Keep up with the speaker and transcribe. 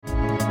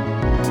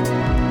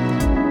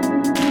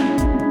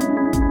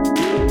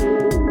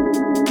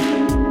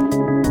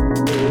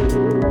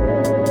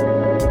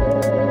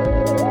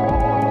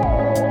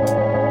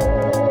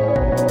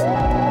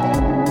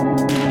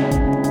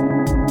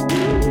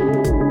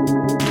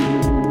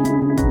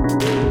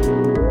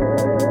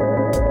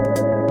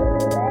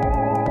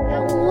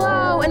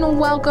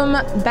welcome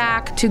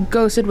back to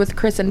Ghosted with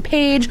Chris and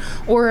Paige,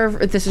 or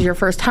if this is your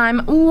first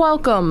time,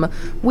 welcome.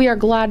 We are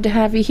glad to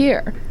have you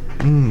here.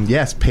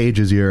 Yes, Paige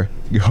is your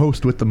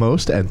host with the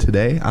most, and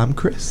today I'm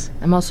Chris.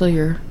 I'm also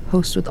your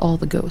host with all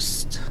the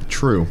ghosts.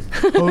 True.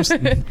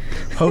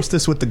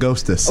 Hostess with the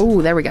ghostess.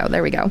 Oh, there we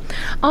go.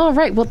 All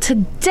right, well,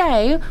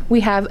 today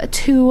we have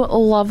two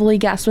lovely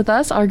guests with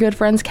us, our good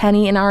friends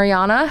Kenny and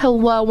Ariana.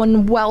 Hello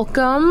and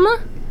welcome.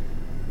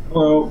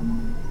 Hello.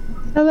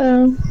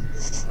 Hello.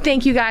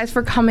 Thank you guys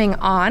for coming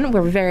on.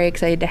 We're very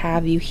excited to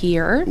have you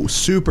here.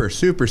 Super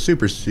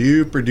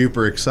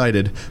duper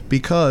excited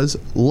because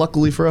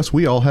luckily for us,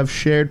 we all have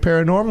shared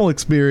paranormal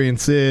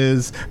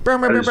experiences.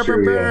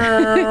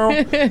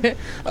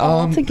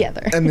 All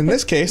together. And in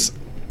this case,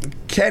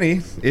 Kenny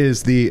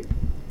is the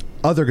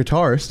other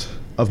guitarist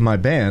of my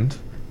band,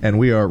 and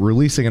we are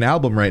releasing an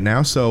album right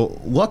now. So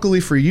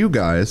luckily for you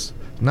guys,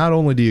 not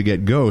only do you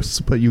get ghosts,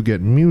 but you get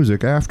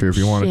music after if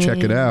you want to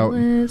check it out.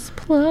 Shameless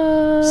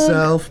plug.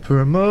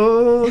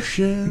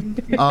 Self-promotion.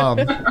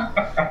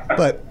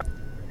 But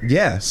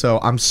yeah, so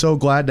I'm so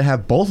glad to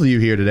have both of you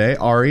here today.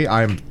 Ari,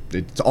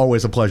 it's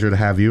always a pleasure to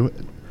have you.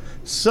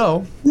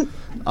 So,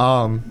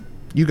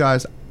 you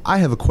guys, I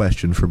have a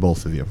question for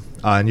both of you,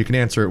 and you can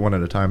answer it one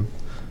at a time.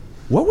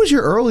 What was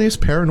your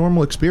earliest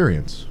paranormal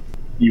experience?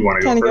 You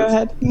want to go first? Go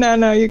ahead.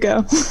 No, you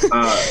go.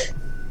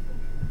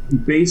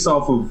 Based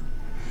off of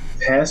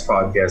past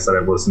podcasts that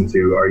I've listened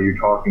to, are you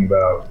talking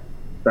about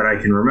that I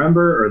can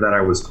remember or that I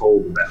was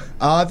told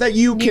about? That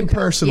you can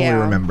personally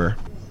remember.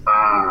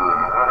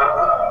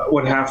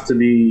 Would have to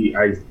be,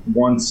 I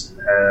once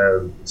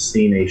have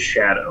seen a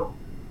shadow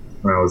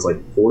when I was like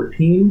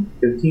 14,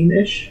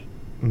 15-ish.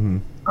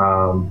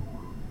 Mm-hmm.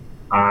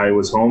 I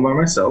was home by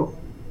myself,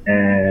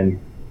 and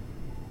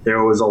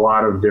there was a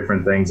lot of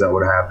different things that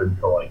would happen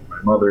to like my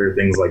mother,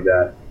 things like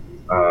that.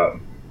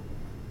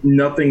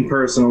 Nothing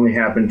personally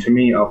happened to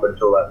me up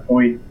until that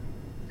point.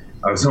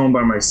 I was home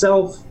by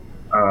myself.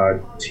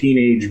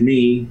 Teenage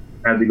me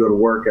had to go to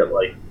work at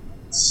like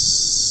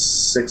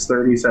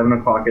 6:30, 7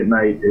 o'clock at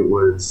night. It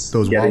was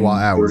those Wawa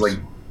hours.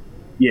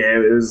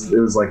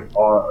 It was like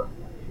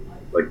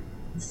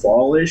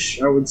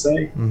fallish, I would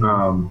say.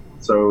 Mm-hmm.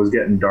 So it was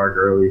getting dark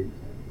early,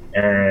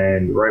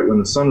 and right when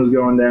the sun was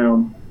going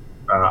down,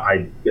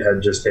 I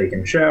had just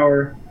taken a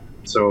shower.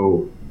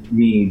 So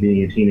me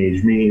being a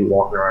teenage me,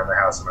 walking around the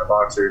house in my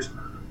boxers,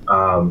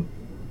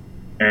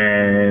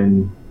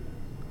 and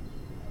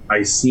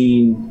I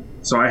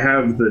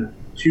have the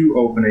two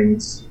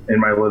openings in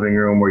my living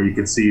room where you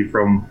could see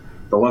from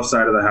the left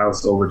side of the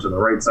house over to the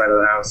right side of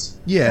the house.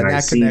 Yeah, and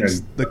that connects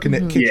the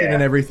kitchen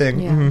and everything.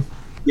 Yeah.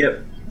 Mm-hmm.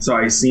 Yep. So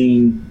I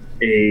seen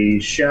a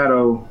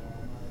shadow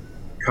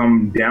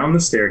come down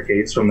the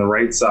staircase from the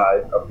right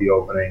side of the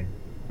opening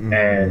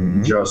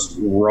and just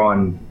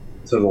run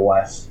to the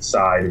left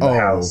side of the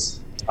house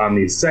on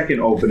the second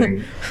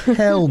opening.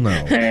 Hell no.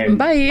 And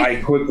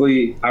Bye.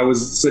 I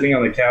was sitting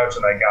on the couch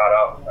and I got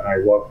up and I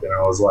looked and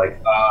I was like,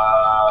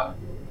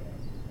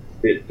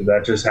 did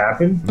that just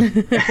happen?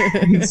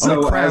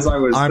 So crap, as I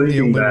was I'm the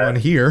thinking only one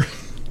here.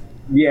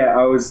 Yeah,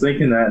 I was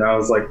thinking that and I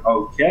was like,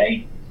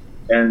 okay.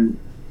 And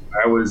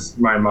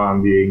my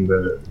mom being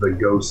the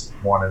ghost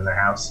one in the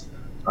house.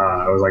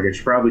 I was like, I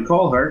should probably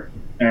call her.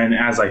 And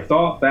as I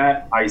thought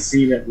that, I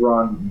seen it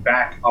run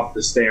back up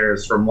the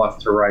stairs from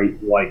left to right,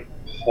 like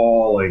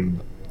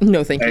hauling.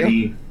 No, thank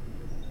you.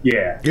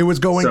 Yeah. It was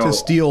going to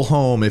steal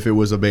home if it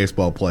was a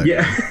baseball player.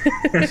 Yeah.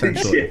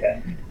 Essentially.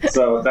 Yeah.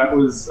 So that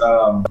was,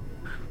 I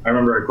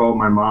remember I called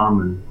my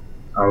mom and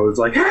I was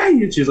like,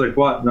 hey! And she's like,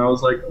 what? And I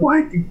was like,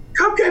 what?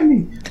 Come get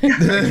me. I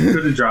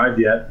couldn't drive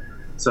yet.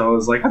 So I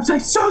was like, I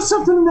saw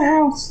something in the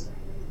house.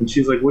 And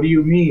she's like, what do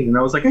you mean? And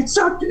I was like, it's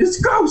a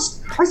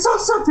ghost. I saw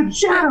something, a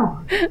shadow.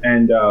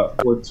 And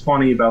what's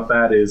funny about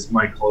that is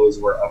my clothes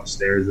were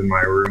upstairs in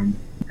my room.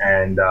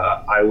 And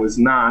I was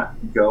not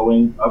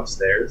going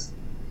upstairs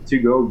to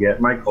go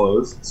get my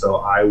clothes. So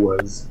I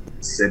was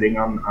sitting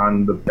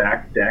on the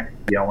back deck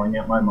yelling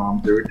at my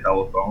mom through a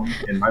telephone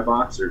in my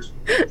boxers.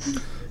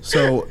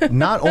 So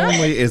not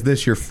only is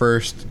this your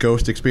first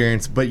ghost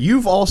experience, but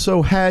you've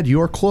also had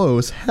your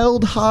clothes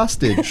held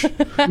hostage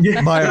by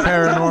a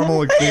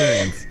paranormal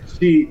experience.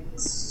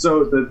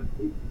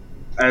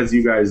 As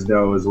you guys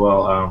know as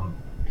well,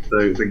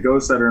 the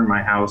ghosts that are in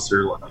my house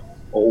are like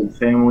old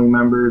family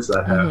members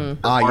that have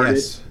departed.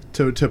 Yes.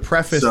 To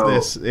preface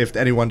this, if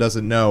anyone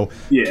doesn't know,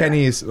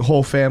 Kenny's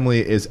whole family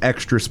is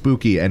extra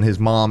spooky, and his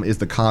mom is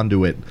the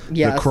conduit,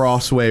 the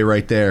crossway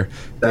right there.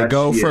 They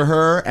go for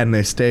her, and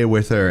they stay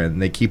with her, and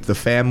they keep the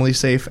family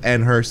safe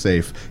and her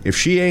safe. If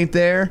she ain't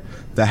there,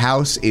 the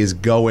house is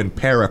going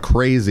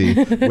para-crazy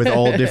with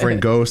all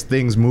different ghosts,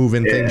 things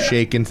moving, things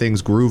shaking,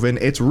 things grooving.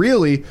 It's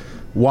really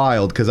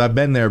wild, because I've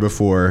been there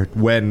before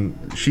when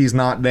she's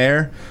not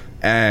there.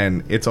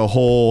 And it's a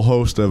whole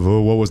host of,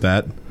 what was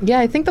that? Yeah,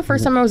 I think the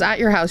first time I was at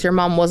your house, your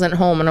mom wasn't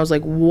home, and I was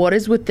like, what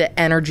is with the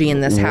energy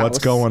in this house? What's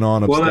going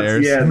on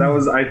upstairs?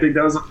 I think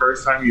that was the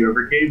first time you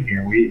ever came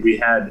here. We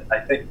had, I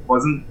think,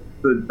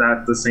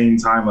 at the same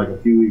time, like a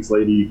few weeks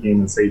later, you came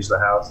and staged the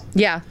house.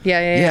 Yeah.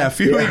 A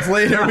few weeks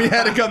later, we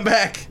had to come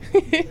back.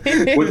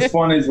 What's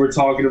fun is we're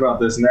talking about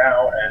this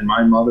now, and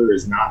my mother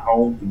is not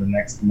home for the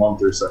next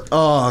month or so.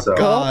 Oh,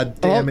 God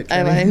damn it,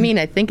 Kenny. I mean,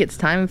 I think it's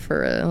time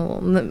for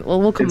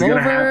we'll come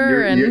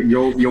over and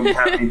you'll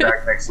have me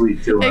back next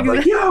week too. I'm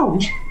like, yo.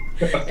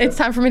 It's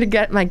time for me to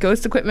get my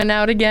ghost equipment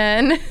out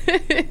again.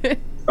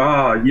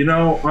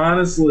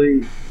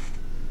 Honestly,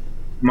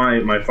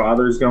 my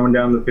father's going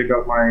down to pick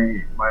up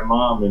my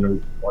mom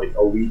in like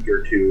a week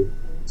or two,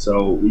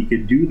 so we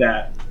could do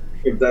that.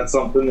 If that's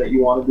something that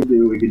you wanted to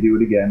do, we could do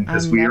it again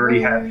because we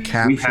have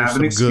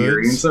an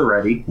experience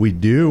already. We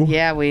do.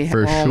 Yeah, we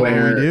for sure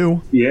we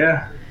do.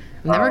 Yeah.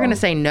 I'm never going to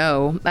say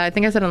no. I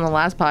think I said on the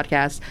last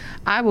podcast,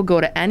 I will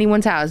go to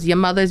anyone's house. Your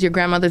mother's, your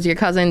grandmother's, your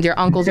cousins, your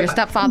uncles, your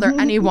stepfather,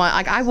 anyone.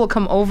 Like, I will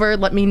come over.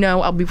 Let me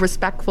know. I'll be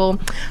respectful.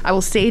 I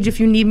will stage if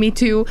you need me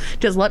to.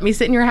 Just let me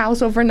sit in your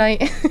house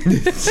overnight.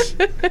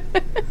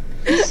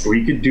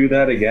 We could do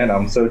that again.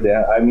 I'm so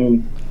down. I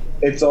mean,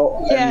 it's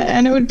all...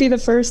 and it would be the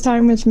first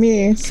time with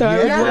me. So I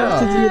would love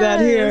to do that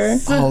here.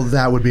 Oh,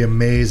 that would be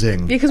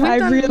amazing. Because I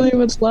really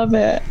would love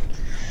it.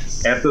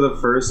 After the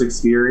first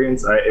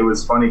experience, it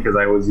was funny because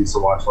I always used to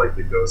watch like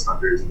the Ghost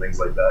Hunters and things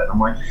like that. And I'm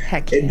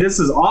like, this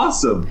is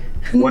awesome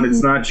when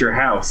it's not your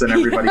house and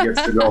everybody gets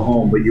to go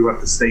home, but you have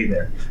to stay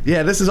there.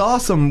 Yeah, this is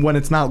awesome when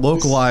it's not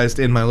localized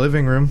in my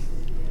living room.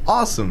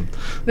 Awesome.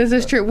 This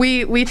is true.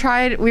 We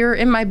were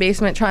in my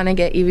basement trying to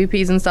get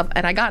EVPs and stuff,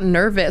 and I got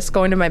nervous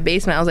going to my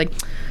basement. I was like,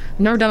 I've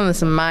never done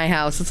this in my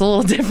house. It's a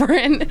little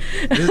different.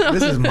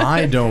 This is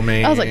my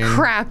domain. I was like,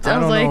 crap. I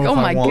was like, oh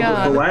my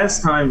God. The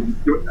last time,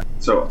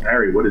 so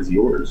Ari, what is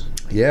yours?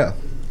 Yeah.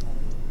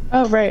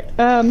 Oh, right.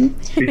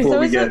 Before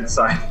we get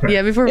inside.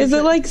 Yeah, before. Is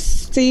it like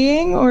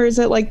seeing or is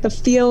it like the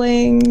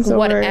feelings?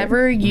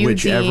 Whatever you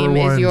deem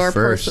is your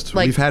first.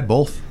 We've had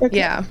both. Okay.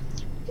 Yeah.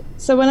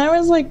 So when I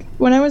was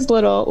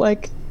little,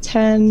 like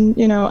 10,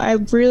 I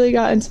really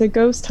got into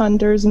ghost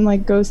hunters and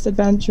like ghost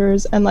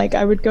adventures, and like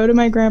I would go to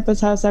my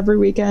grandpa's house every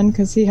weekend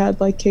because he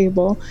had like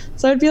cable.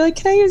 So I'd be like,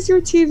 can I use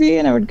your TV?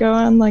 And I would go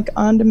on like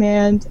on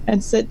demand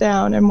and sit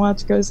down and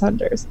watch ghost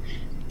hunters.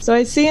 So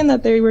I seen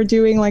that they were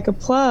doing like a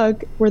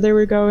plug where they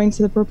were going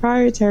to the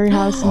proprietary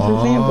house in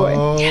Fort Amboy.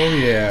 Oh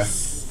yeah.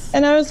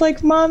 And I was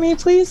like, Mommy,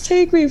 please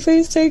take me.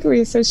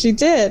 So she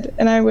did,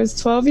 and I was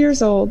 12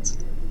 years old.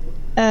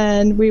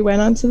 And we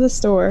went onto the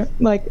store,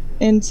 like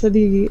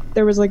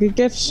there was like a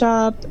gift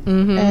shop,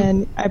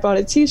 and I bought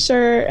a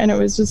t-shirt, and it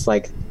was just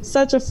like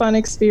such a fun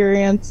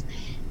experience.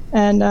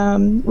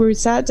 And we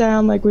sat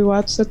down, like we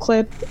watched the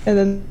clip, and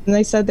then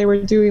they said they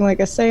were doing like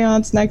a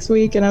seance next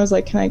week, and I was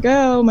like, can I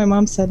go? My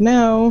mom said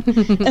no.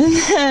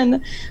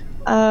 And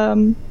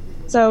then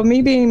so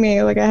me being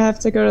me, like I have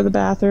to go to the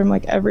bathroom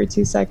like every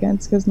 2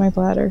 seconds because my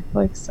bladder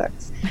like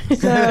sucks.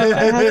 So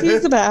I had to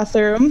use the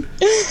bathroom.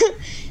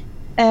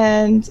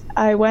 And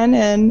I went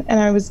in, and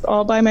I was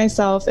all by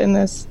myself in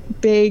this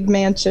big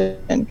mansion,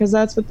 because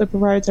that's what the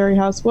proprietary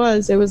house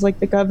was. It was like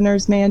the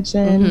governor's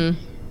mansion,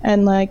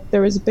 and like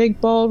there was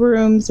big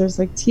ballrooms, there's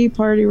like tea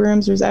party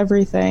rooms, there's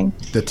everything.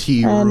 The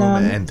tea room,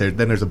 and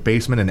then there's a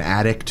basement and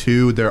attic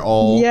too. They're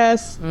all...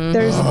 Yes,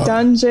 there's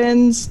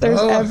dungeons, there's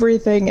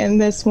everything in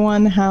this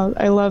one house.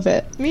 I love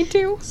it. Me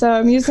too. So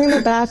I'm using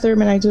the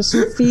bathroom, and I just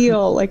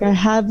feel like I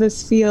have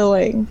this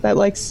feeling that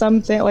like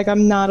something, like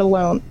I'm not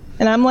alone.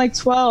 And I'm like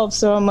 12,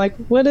 so I'm like,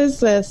 what is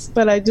this?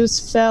 But I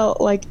just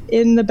felt like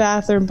in the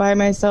bathroom by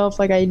myself,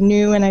 like I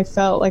knew and I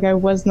felt like I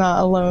was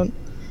not alone.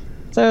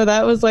 So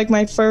that was like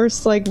my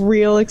first like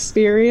real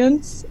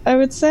experience, I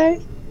would say.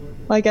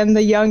 Like I'm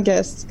the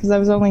youngest because I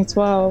was only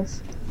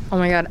 12. Oh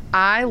my God,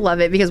 I love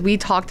it because we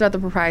talked about the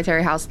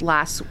proprietary house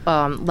last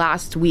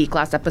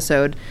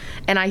episode,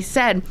 and I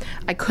said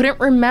I couldn't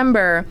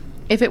remember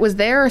if it was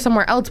there or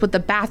somewhere else, but the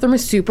bathroom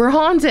is super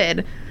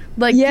haunted.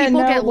 Like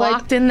people get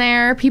locked in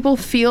there. People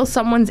feel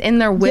someone's in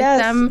there with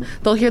them.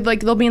 They'll hear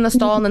they'll be in the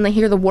stall and then they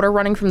hear the water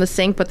running from the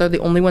sink, but they're the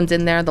only ones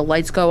in there. The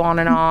lights go on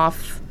and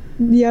off.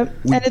 Yep,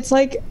 and it's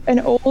like an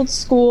old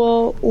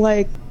school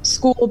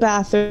school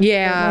bathroom.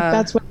 Yeah, like,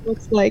 that's what it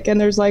looks like.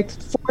 And there's like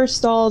 4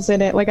 stalls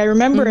in it. Like I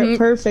remember it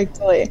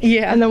perfectly.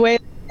 Yeah, and the way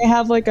they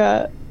have like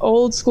a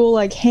old school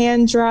like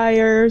hand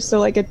dryer, so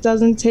like it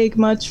doesn't take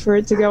much for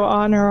it to go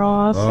on or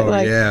off. Oh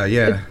like,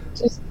 yeah.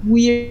 Just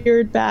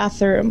weird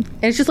bathroom,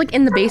 and it's just like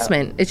in the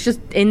basement. It's just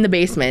in the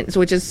basement,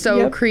 which is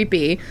so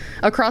creepy.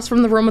 Across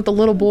from the room with the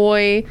little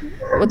boy,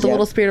 with the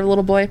little spirit of a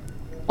little boy.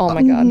 Oh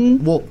my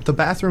God. Well, the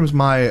bathroom's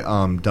my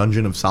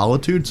dungeon of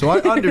solitude, so I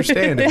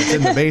understand if it's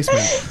in the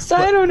basement. So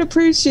I don't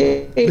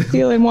appreciate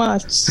feeling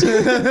watched.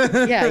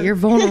 Yeah, you're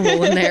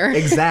vulnerable in there.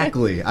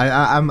 Exactly.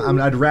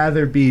 I'd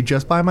rather be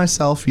just by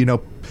myself.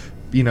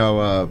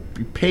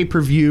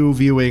 Pay-per-view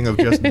viewing of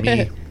just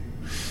me.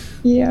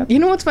 Yeah. You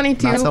know what's funny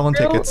too? Not selling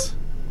tickets.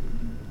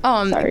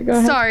 Sorry, go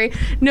ahead. Sorry.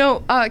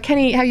 No,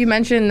 Kenny, how you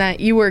mentioned that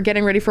you were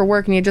getting ready for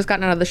work and you had just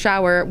gotten out of the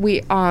shower.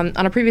 We on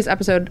a previous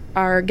episode,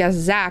 our guest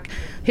Zach,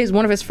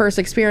 one of his first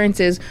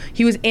experiences,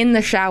 he was in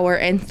the shower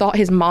and thought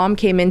his mom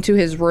came into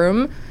his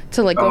room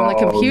to like go on the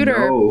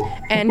computer,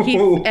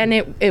 and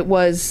it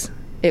was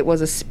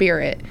a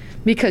spirit,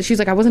 because she's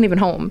like, I wasn't even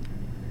home.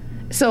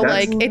 So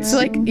it's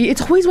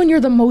always when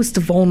you're the most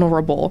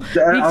vulnerable.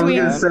 I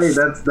was gonna say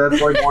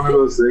that's like one of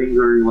those things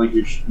where like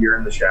you're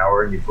in the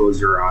shower and you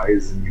close your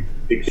eyes and you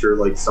picture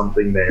like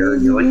something there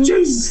and you're like,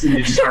 Jesus, and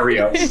you just hurry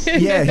up.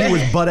 Yeah, he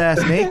was butt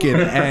ass naked,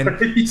 and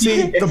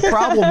see, the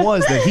problem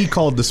was that he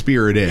called the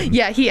spirit in.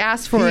 Yeah, he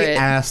asked for it. He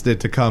asked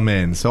it to come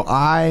in. So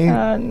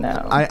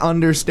I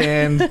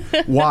understand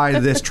why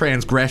this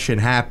transgression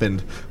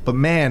happened, but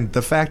man,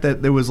 the fact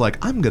that there was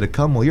like, I'm gonna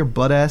come while you're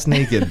butt ass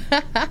naked.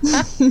 But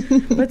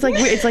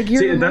it's like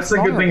you're. See, that's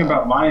the good thing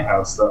about my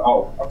house, though.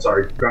 Oh, I'm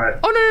sorry. Go ahead.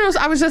 Oh no!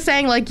 I was just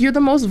saying, like, you're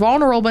the most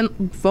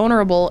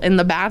vulnerable in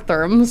the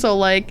bathroom. So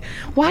like,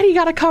 why do you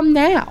gotta come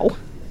now?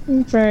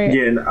 Right.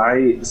 Yeah, and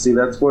I see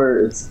that's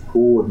where it's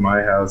cool with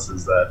my house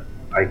is that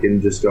I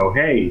can just go,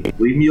 hey,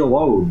 leave me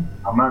alone.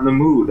 I'm not in the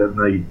mood, and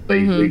they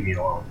leave me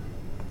alone.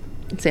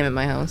 Same at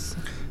my house.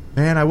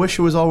 Man, I wish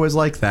it was always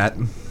like that.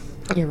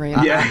 You're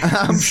right. Yeah,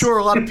 I'm sure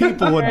a lot of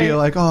people would be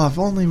like, oh, if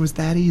only it was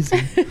that easy.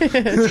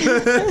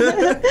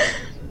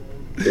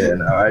 Yeah,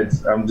 no,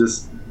 I'm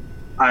just,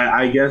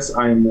 I guess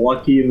I'm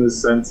lucky in the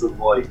sense of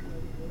like,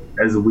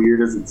 as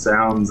weird as it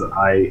sounds,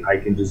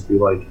 I can just be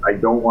like, I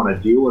don't want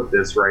to deal with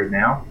this right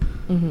now.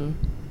 Mm-hmm.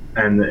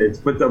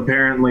 And but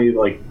apparently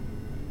like,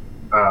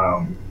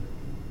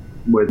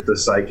 with the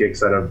psychics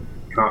that have,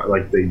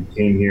 like they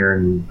came here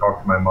and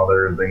talked to my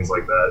mother and things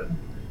like that,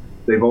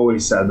 they've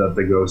always said that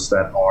the ghosts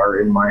that are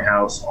in my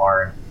house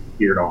aren't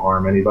here to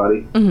harm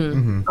anybody.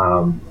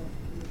 Mm-hmm.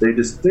 They're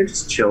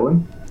just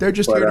chilling. They're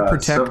just here to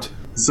protect.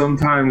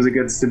 Sometimes it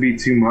gets to be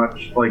too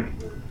much. Like,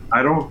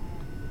 I don't.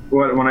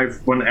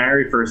 When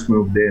Ari first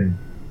moved in,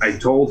 I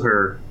told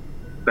her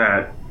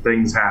that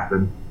things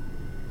happen,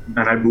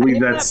 and I believe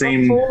that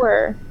same.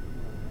 Before.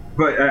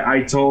 But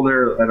I told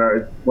her,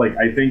 and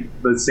I think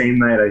the same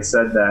night I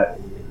said that,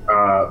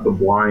 the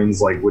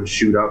blinds like would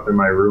shoot up in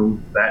my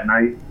room that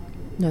night.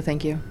 No,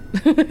 thank you.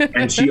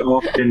 And she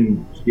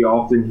often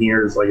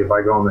hears, like, if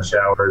I go in the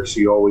shower,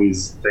 she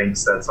always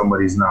thinks that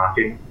somebody's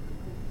knocking.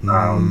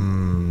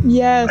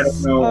 Yes. I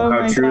don't know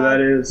how true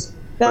that is.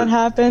 That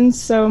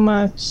happens so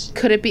much.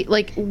 Could it be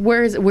like,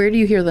 where do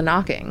you hear the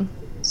knocking?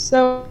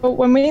 So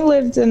when we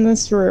lived in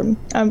this room,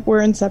 we're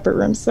in separate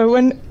rooms. So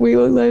when we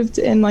lived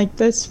in like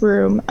this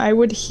room, I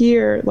would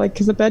hear, like,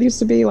 because the bed used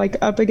to be like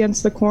up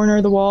against the corner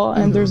of the wall,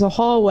 and there's a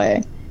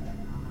hallway.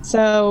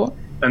 So.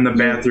 And the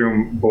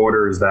bathroom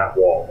borders that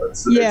wall.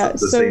 It's the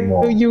same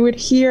wall. So you would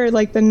hear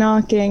like the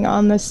knocking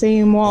on the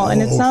same wall,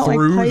 and it's not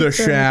through like the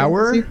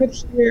shower. So you could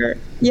hear.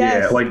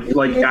 Yes.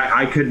 Yeah,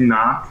 I could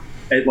knock.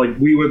 Like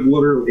we would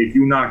literally, if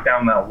you knock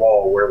down that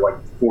wall, we're like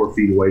 4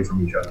 feet away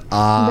from each other.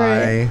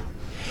 I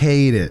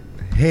hate it.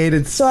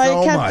 So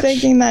I kept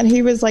thinking that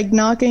he was like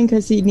knocking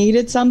because he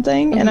needed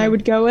something, and I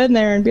would go in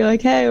there and be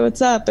like, "Hey,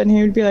 what's up?" And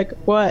he would be like,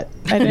 "What?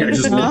 I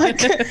didn't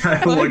knock."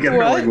 I look at her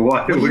like,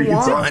 "What? What are you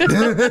talking?"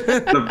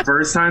 The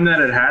first time that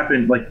it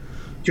happened, like,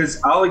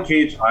 because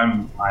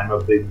I'm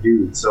a big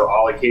dude, so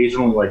I'll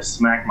occasionally like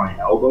smack my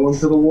elbow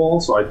into the wall.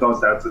 So I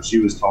thought that's what she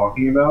was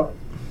talking about.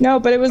 No,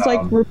 but it was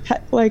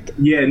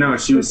Yeah, no,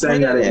 she was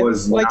saying that it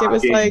was like knocking, it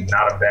was like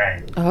not a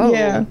bang. Oh,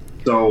 yeah.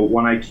 So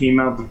when I came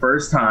out the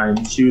first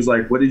time, she was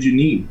like, "What did you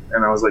need?"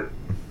 And I was like,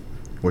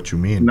 "What you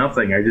mean?"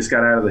 "Nothing. I just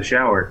got out of the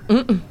shower."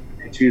 And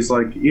she was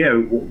like, "Yeah,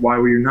 why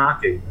were you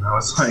knocking?" And I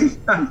was like,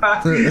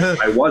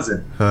 "I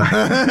wasn't."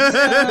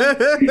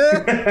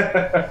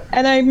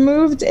 And I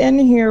moved in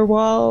here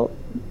while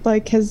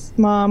like his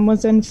mom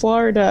was in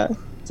Florida.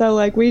 So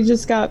like we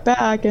just got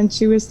back and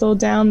she was still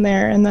down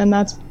there, and then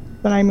that's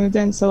when I moved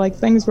in. So like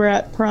things were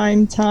at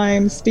prime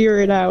time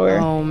spirit hour.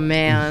 Oh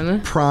man.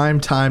 Prime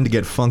time to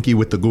get funky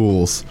with the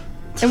ghouls.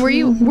 And were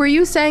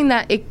you saying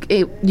that it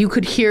you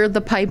could hear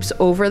the pipes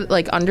over,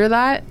 like, under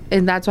that,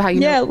 and that's how you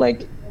know?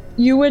 Like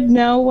you would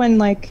know when,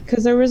 like,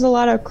 because there was a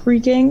lot of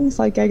creakings,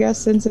 like I guess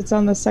since it's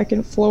on the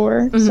second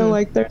floor, so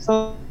like there's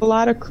a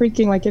lot of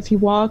creaking, like if he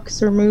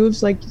walks or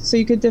moves, like, so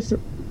you could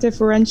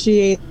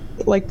differentiate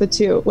like the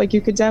two. Like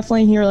you could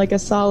definitely hear like a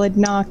solid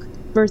knock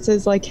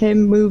versus like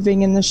him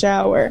moving in the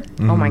shower.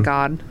 Oh my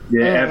god.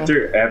 Yeah,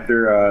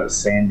 after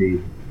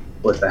Sandy,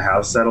 with the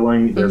house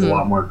settling, there's a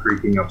lot more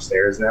creaking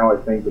upstairs now, I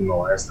think, than the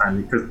last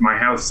time, because my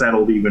house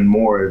settled even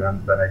more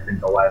than I think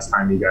the last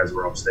time you guys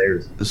were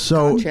upstairs.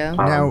 So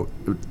now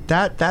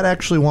that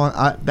actually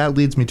that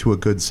leads me to a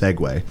good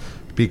segue,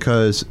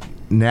 because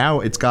now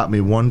it's got me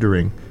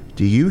wondering,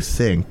 do you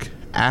think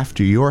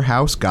after your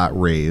house got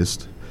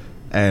raised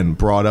and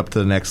brought up to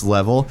the next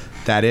level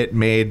that it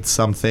made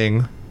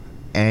something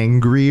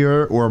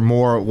angrier, or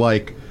more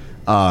like,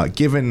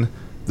 given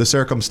the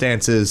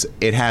circumstances,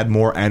 it had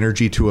more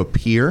energy to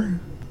appear,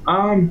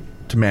 to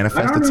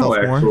manifest itself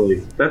more?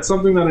 Actually, that's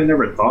something that I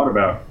never thought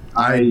about.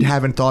 I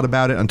haven't thought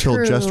about it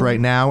until just right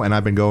now, and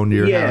I've been going to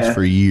your house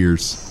for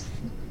years.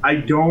 I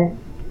don't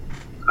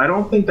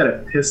think that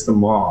it pissed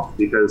them off,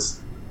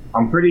 because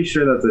I'm pretty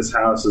sure that this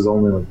house is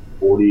only like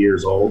 40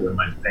 years old, and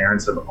my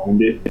parents have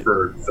owned it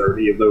for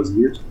 30 of those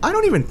years. I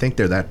don't even think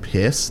they're that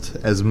pissed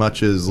as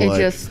much as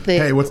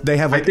hey, what's they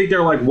have? I think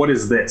they're like, what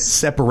is this?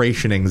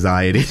 Separation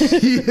anxiety.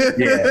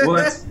 Yeah,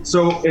 well,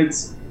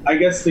 it's. I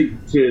guess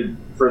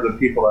for the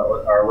people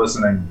that are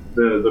listening,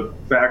 the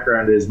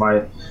background is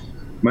my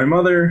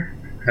mother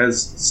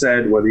has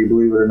said, whether you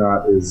believe it or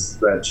not, is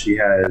that she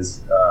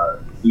has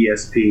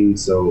ESP,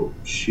 so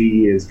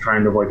she is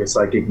kind of like a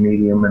psychic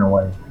medium in a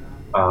way.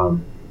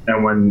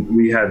 And when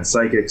we had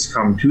psychics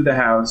come to the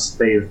house,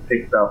 they've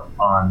picked up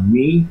on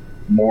me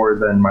more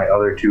than my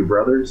other two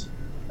brothers,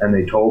 and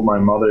they told my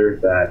mother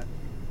that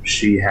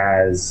she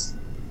has,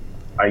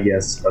 I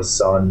guess, a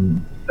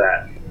son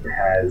that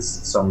has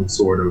some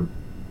sort of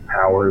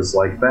powers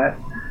like that.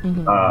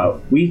 Mm-hmm.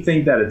 We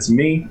think that it's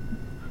me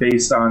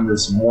based on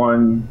this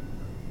one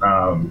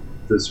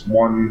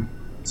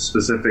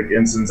specific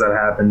instance that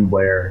happened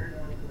where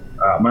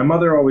my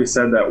mother always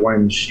said that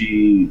when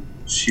she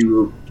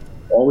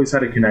always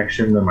had a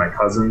connection to my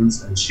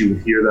cousins, and she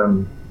would hear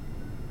them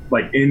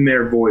like in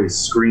their voice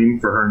scream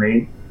for her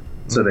name.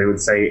 Mm-hmm. So they would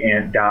say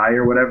Aunt Di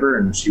or whatever,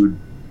 and she would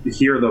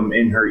hear them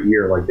in her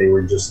ear like they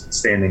were just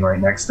standing right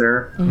next to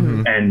her.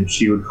 Mm-hmm. And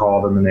she would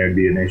call them and there would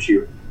be an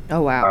issue.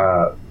 Oh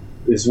wow.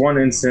 This one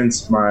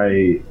instance,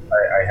 I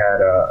had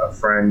a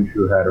friend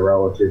who had a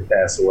relative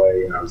pass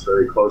away, and I was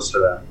very close to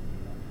that.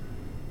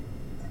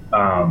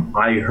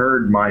 I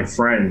heard my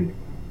friend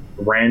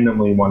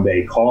randomly one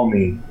day call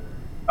me.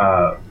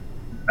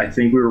 I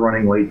think we were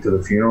running late to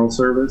the funeral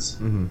service.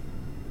 Mm-hmm.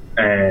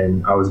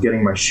 And I was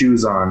getting my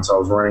shoes on, so I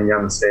was running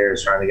down the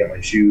stairs trying to get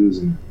my shoes,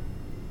 and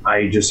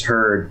I just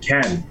heard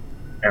Ken,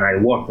 and I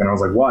looked, and I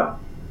was like, what?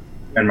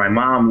 And my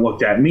mom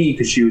looked at me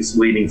because she was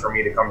waiting for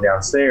me to come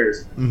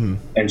downstairs. Mm-hmm.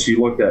 And she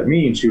looked at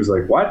me and she was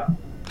like, what?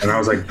 And I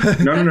was like,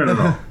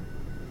 no.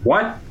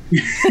 What?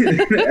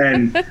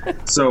 And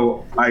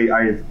so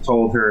I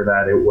told her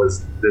that it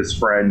was this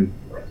friend,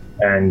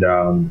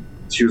 and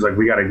she was like,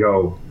 we got to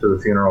go to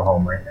the funeral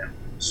home right now.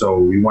 So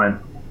we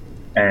went,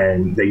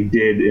 and they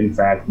did, in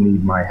fact,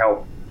 need my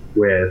help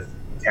with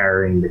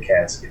carrying the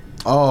casket.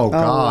 Oh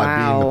God,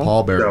 wow. Being the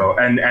pallbearer. So,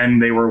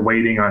 and they were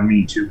waiting on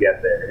me to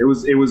get there. It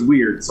was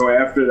weird. So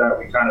after that,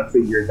 we kind of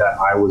figured that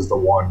I was the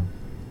one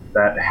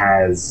that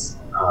has,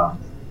 I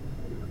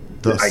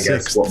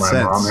guess, what my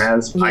mom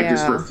has. Yeah. I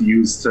just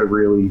refuse to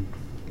really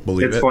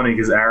believe it. It's funny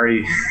because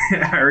Ari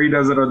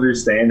doesn't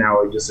understand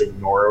how I just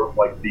ignore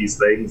like these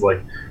things.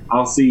 Like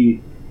I'll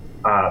see,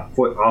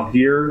 I'll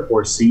hear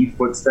or see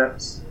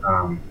footsteps.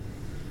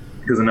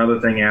 Because another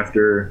thing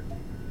after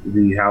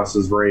the house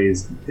is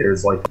raised,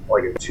 there's like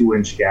a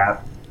 2-inch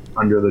gap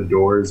under the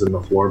doors and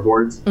the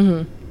floorboards.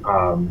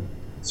 Mm-hmm.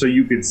 So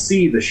you could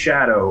see the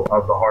shadow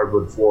of the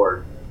hardwood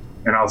floor,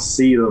 and I'll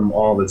see them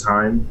all the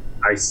time.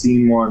 I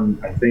seen one,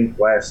 I think it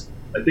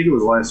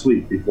was last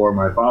week before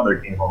my father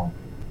came home.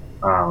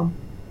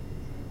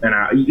 And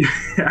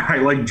I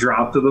like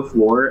dropped to the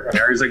floor, and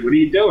Ari's like, what are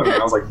you doing? And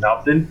I was like,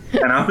 nothing.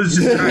 And I was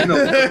just trying to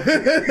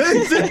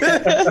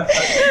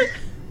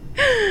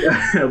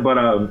but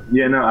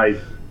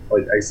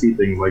I see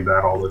things like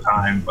that all the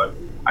time, but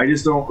I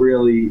just don't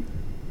really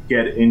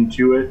get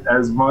into it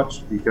as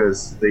much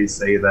because they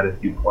say that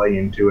if you play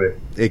into it,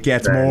 it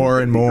gets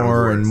more and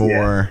more and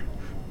more.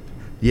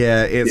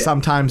 Yeah,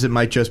 sometimes it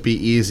might just be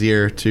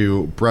easier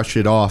to brush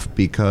it off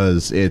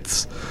because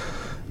it's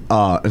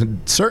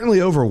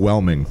certainly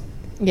overwhelming.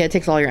 Yeah, it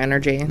takes all your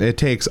energy. It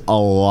takes a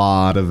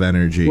lot of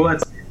energy. Well,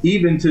 that's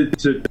even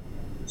to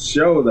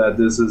show that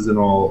this isn't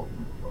all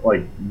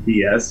like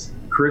BS.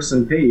 Chris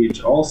and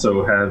Paige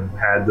also have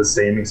had the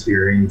same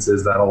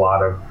experiences that a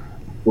lot of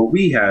what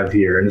we have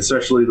here, and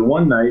especially the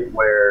one night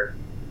where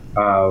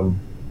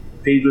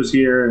Paige was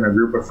here and a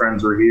group of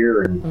friends were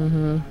here,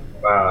 and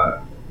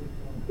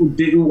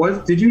did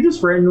you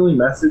just randomly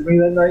message me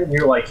that night and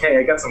you're like, hey,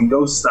 I got some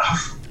ghost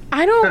stuff?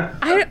 I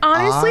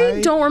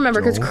honestly don't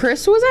remember because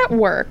Chris was at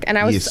work and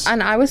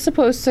I was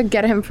supposed to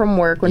get him from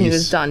work when he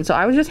was done, so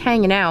I was just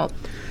hanging out.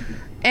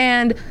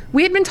 And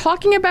we had been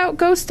talking about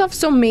ghost stuff,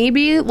 so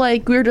maybe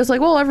like we were just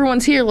like, well,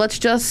 everyone's here, let's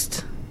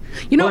just,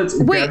 wait.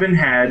 Devin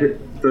had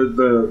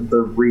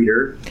the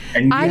reader,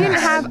 and I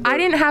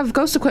didn't have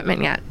ghost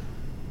equipment yet.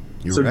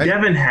 So right.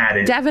 Devin had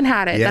it.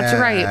 Yes. That's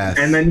right.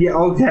 And then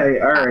all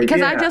right.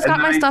 Because I just got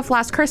my stuff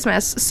last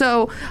Christmas,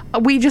 so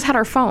we just had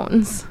our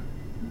phones.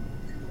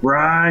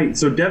 Right.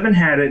 So Devin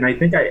had it, and I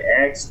think I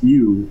asked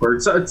you, or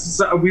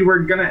so we were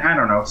gonna, I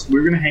don't know, we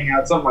were gonna hang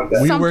out, something like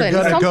that. We were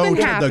gonna go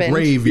to the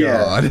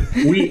graveyard.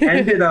 Yeah. We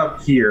ended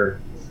up here.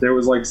 There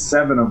was like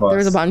 7 of us. There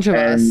was a bunch of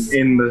us.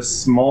 In the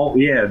small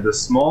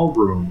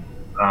room,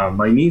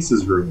 my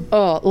niece's room.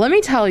 Oh, let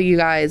me tell you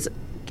guys,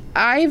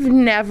 I've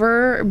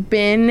never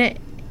been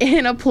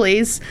in a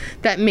place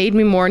that made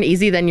me more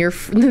uneasy than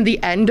the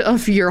end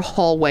of your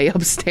hallway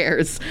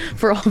upstairs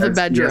for all the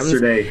bedrooms.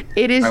 Yesterday,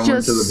 it is I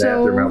went to the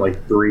bathroom at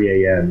like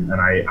 3 a.m. and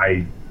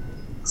I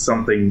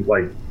something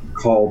like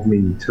called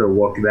me to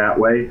look that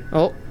way.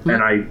 Oh.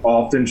 And I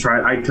often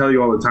try. I tell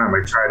you all the time,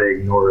 I try to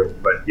ignore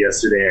it, but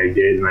yesterday I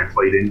did, and I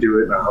played into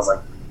it, and I was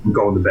like, I'm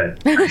going to bed.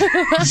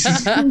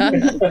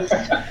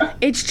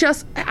 It's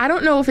just, I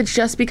don't know if it's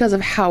just because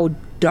of how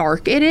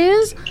dark it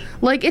is.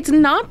 Like, it's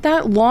not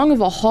that long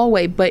of a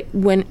hallway, but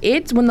when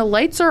the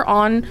lights are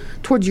on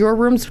towards your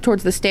rooms,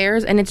 towards the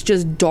stairs, and it's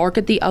just dark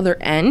at the other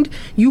end,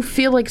 you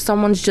feel like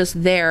someone's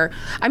just there.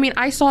 I mean,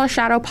 I saw a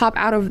shadow pop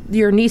out of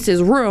your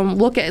niece's room,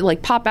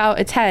 pop out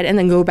its head and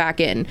then go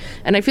back in.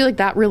 And I feel like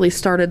that really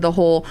started the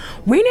whole,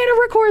 we need to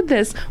record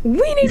this.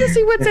 We need to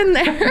see what's in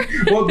there.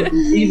 Well,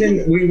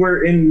 even we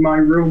were in my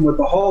room with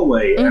the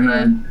hallway, and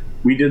then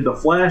we did the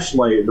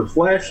flashlight. The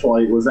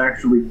flashlight was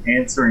actually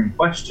answering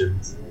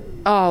questions.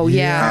 Oh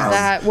yeah,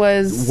 that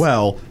was.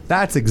 Well,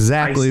 that's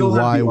exactly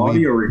why the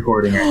audio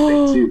recording. I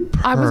think too.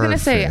 I was gonna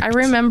say, I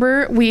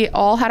remember we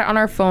all had it on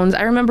our phones.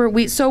 I remember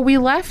we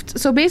left.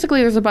 So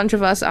basically, there's a bunch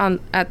of us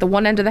at the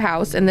one end of the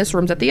house, and this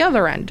room's at the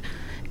other end.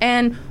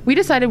 And we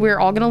decided we were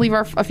all gonna leave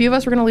a few of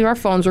us were gonna leave our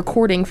phones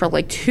recording for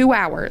like 2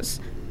 hours.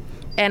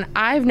 And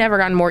I've never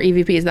gotten more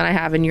EVPs than I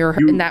have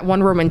in that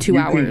one room in 2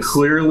 hours. You can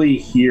clearly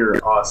hear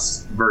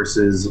us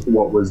versus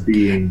what was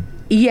being.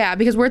 Yeah,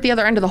 because we're at the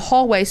other end of the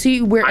hallway. So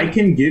I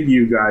can give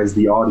you guys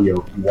the audio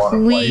if you want to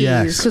play.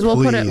 Please, because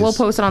we'll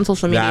post it on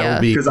social media.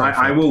 Because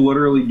I will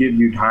literally give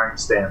you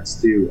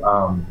timestamps too.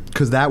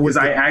 Because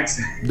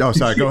No,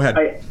 sorry. Go ahead.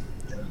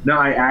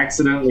 I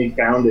accidentally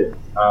found it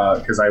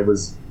because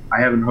I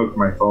haven't hooked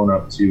my phone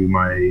up to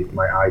my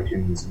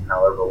iTunes in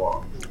however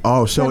long.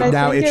 Oh, so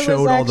now it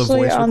showed all the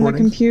voice recordings? On the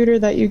computer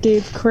that you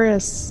gave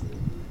Chris.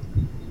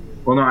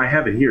 Well, no, I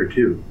have it here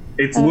too.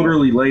 It's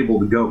literally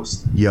labeled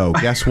Ghost. Yo,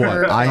 guess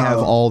what? I have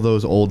all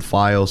those old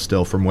files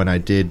still from when I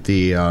did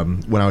the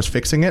when I was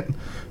fixing it.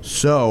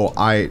 So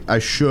I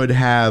should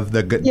have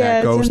that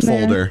Ghost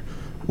folder.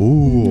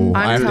 Ooh,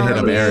 I have to hit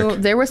up Eric.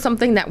 There was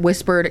something that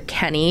whispered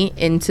Kenny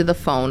into the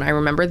phone. I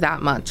remember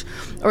that much.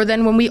 Or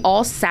then when we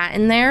all sat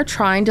in there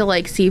trying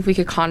to see if we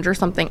could conjure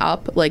something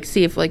up,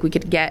 see if we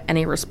could get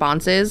any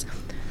responses.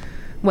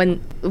 When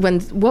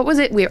what was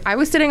it? I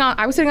was sitting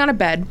on a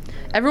bed.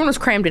 Everyone was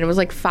crammed in. It was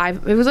like five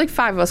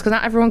of us because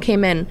not everyone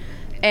came in.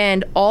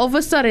 And all of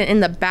a sudden, in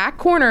the back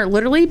corner,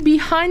 literally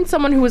behind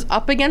someone who was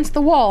up against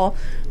the wall,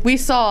 we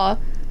saw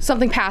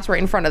something pass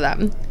right in front of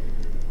them.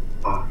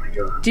 Oh my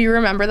god! Do you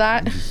remember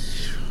that?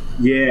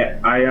 Yeah,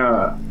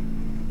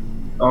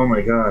 oh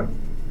my god,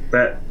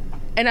 that.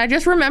 And I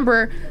just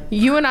remember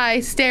you and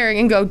I staring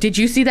and go, "Did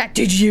you see that?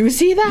 Did you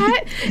see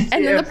that?"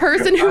 And then the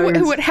person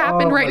who it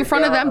happened right in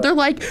front of them, they're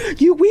like,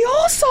 we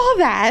all saw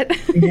that."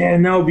 Yeah,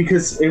 no,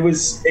 because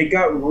it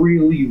got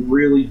really,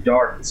 really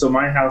dark. So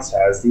my house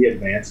has the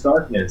advanced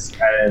darkness,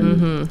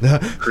 and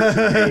Chris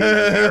and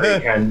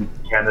Harry can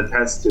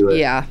attest to it.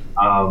 Yeah.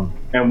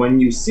 And when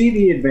you see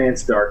the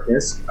advanced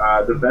darkness,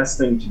 the best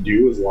thing to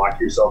do is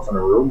lock yourself in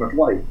a room with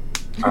light.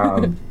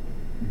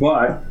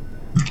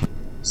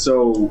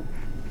 So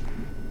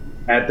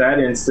at that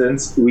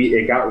instance,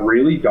 it got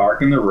really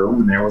dark in the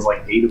room, and there was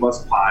 8 of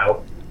us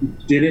piled.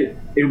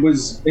 It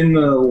was in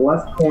the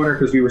left corner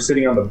because we were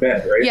sitting on the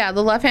bed, right? Yeah,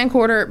 the left-hand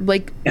corner,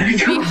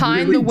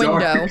 behind really the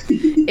window.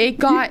 It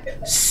got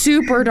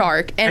super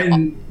dark,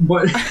 and it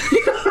was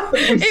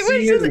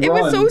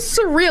so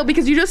surreal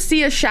because you just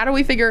see a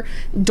shadowy figure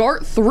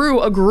dart through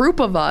a group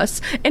of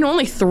us, and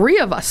only 3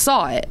 of us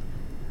saw it.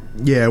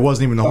 Yeah, it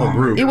wasn't even the whole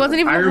group. It wasn't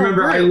even. I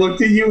remember I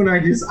looked at you and I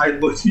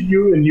looked at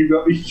you and you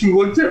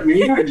looked at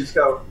me and I just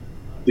go,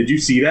 "Did you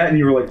see that?" And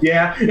you were like,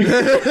 "Yeah." I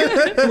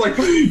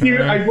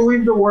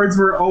believe the words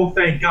were, "Oh,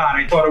 thank God!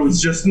 I thought it was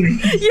just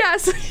me."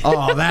 Yes.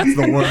 Oh, that's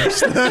the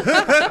worst.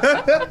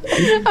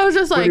 I was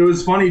just like. But it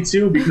was funny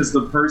too because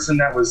the person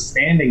that was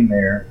standing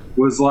there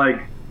was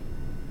like,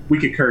 "We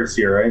could curse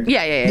here, right?"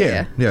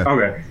 Yeah.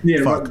 Okay.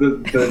 Yeah.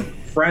 The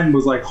friend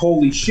was like,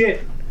 "Holy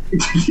shit."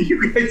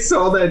 You guys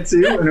saw that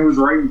too, and it was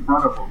right in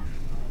front of him.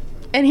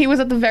 And he was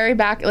at the very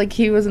back,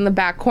 he was in the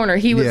back corner.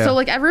 He was so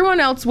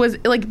everyone else was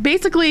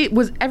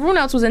everyone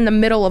else was in the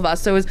middle of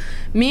us. So it was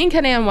me and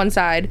Kenny on one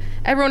side,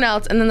 everyone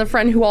else, and then the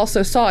friend who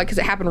also saw it because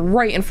it happened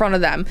right in front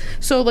of them.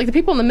 So the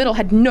people in the middle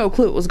had no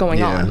clue what was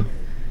going on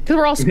because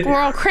we're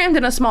all crammed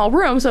in a small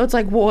room. So it's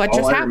what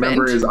just happened? All I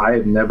remember is I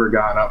had never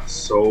gotten up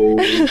so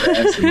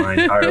fast in my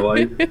entire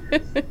life.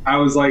 I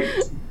was like.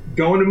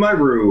 Going to my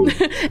room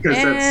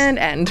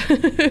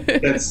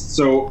that's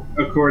so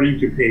according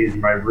to Paige,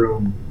 my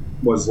room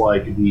was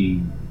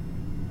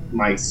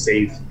my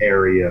safe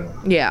area.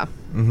 Yeah.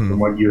 From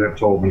what you have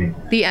told me.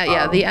 The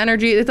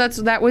energy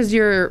that was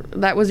your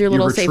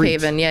little safe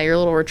haven. Yeah, your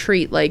little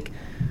retreat.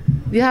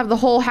 You have the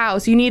whole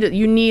house. You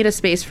need a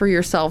space for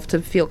yourself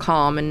to feel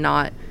calm and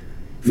not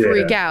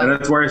freak out. And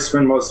that's where I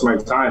spend most of my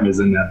time is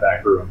in that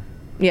back room.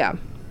 Yeah.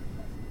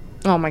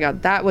 Oh my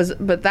god,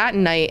 but that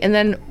night, and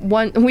then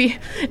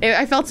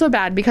I felt so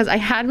bad because I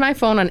had my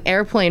phone on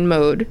airplane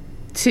mode,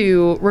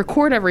 to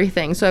record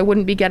everything so I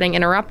wouldn't be getting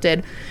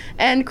interrupted.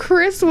 And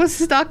Chris was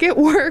stuck at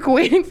work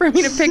waiting for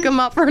me to pick him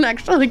up for an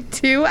extra like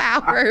 2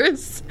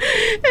 hours. And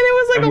it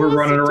was like, and we're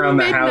running around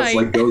midnight. The house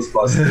like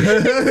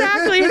Ghostbusters.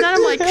 Exactly. And then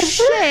I'm like,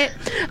 shit,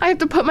 I have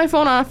to put my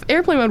phone on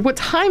airplane mode. What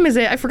time is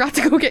it? I forgot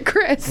to go get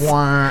Chris.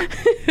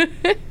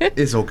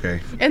 It's okay.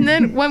 And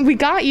then when we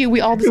got you,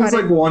 we all decided.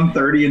 It was like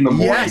 1:30 in the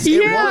morning. Yes,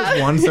 it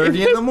was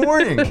 1:30 in the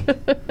morning.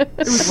 It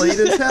was late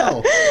as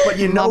hell. But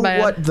you know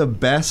what the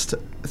best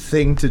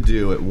thing to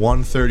do at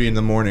 1:30 in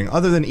the morning,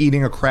 other than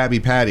eating a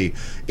Krabby Patty,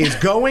 is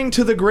going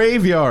to the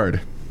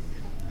graveyard.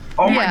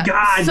 Oh my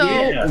God!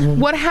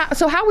 So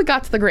so how we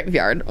got to the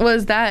graveyard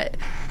was that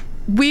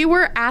we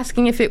were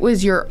asking if it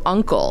was your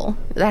uncle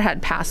that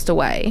had passed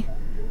away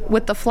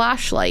with the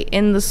flashlight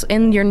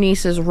in your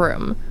niece's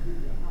room.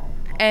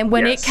 And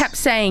when it kept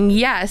saying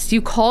yes,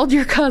 you called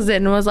your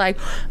cousin and was like,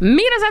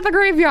 meet us at the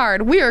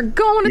graveyard. We are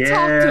going to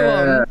talk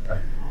to him.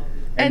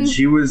 And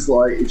she was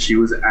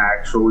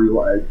actually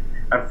like,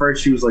 at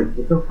first she was like,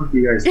 what the fuck are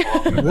you guys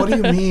talking about? What do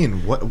you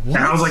mean? What? And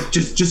I was like,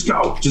 just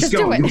go. Just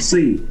go. You'll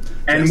see.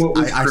 And what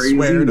was crazy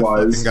swear to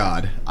was... fucking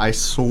God. I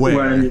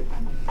swear.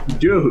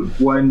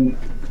 When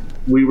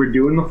we were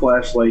doing the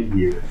flashlight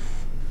here,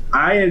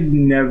 I had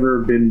never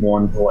been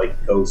one to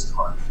like ghost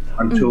hunt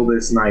until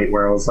this night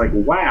where I was like,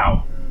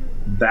 wow,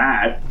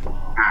 that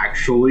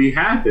actually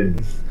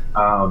happened.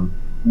 When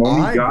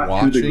we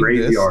got to the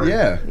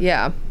graveyard,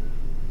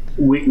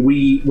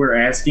 we were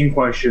asking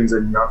questions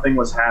and nothing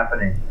was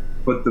happening.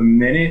 But the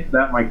minute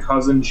that my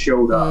cousin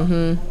showed up,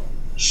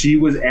 she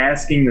was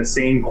asking the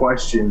same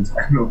questions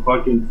and the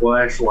fucking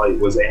flashlight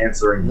was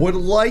answering. Would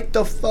light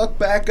the fuck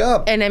back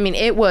up. And I mean,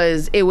 it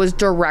was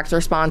direct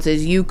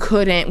responses. You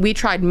couldn't, we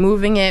tried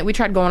moving it. We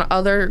tried going to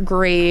other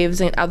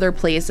graves and other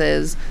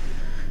places.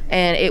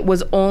 And it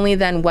was only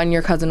then when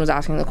your cousin was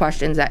asking the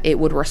questions that it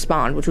would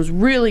respond, which was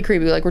really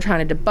creepy. Like, we're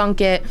trying to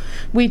debunk it.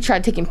 We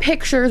tried taking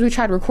pictures. We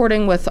tried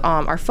recording with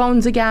our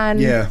phones again.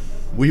 Yeah.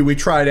 We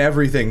tried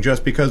everything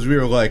just because we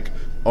were like,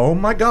 oh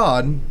my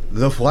God,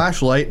 the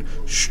flashlight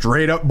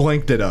straight up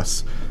blinked at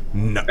us.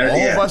 All of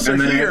us are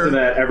here. And then after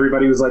that,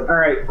 everybody was like, all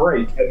right,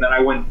 break. And then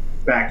I went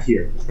back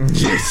here.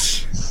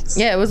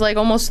 Yeah, it was like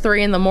almost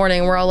 3 a.m.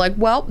 We're all like,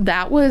 well,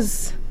 that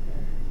was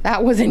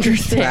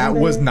interesting. That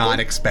was not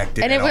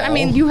expected at all. I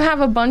mean, you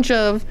have a bunch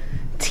of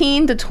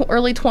teen to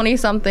early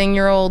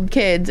 20-something-year-old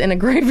kids in a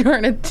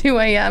graveyard at 2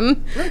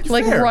 a.m.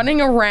 like running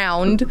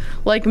around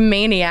like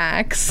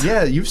maniacs.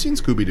 Yeah, you've seen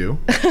Scooby-Doo.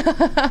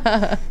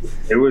 That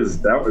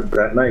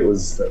night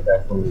was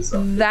definitely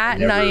something. That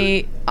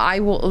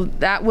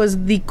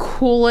was the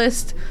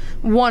coolest,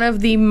 one of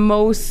the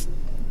most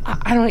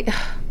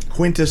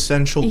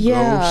quintessential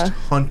ghost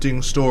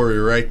hunting story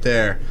right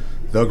there.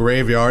 The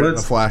graveyard and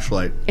the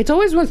flashlight. It's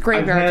always with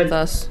graveyards with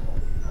us.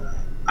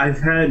 I've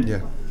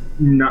had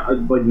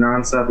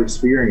non-stop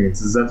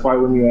experiences. That's why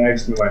when you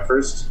asked me my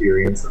first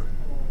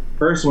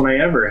one I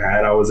ever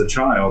had, I was a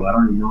child. I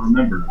don't even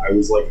remember. I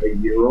was like a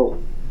year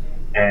old.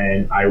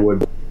 And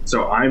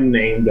so I'm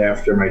named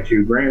after my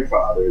 2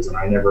 grandfathers, and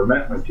I never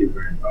met my 2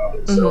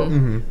 grandfathers. So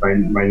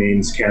my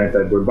name's Kenneth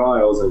Edward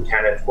Biles, and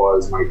Kenneth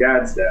was my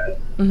dad's dad,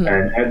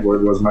 and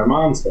Edward was my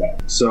mom's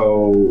dad.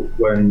 So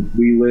when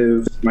we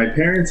lived, my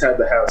parents had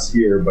the house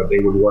here, but they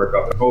would work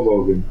up in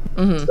Hoboken.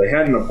 So they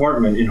had an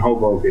apartment in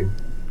Hoboken.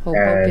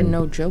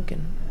 No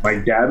joking. My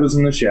dad was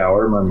in the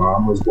shower. My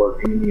mom was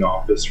working in the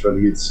office for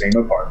the same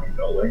apartment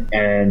building.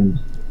 And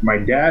my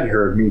dad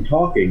heard me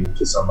talking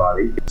to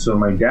somebody. So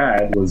my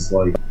dad was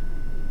like,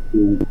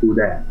 who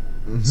that?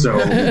 So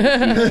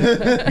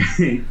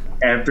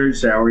after the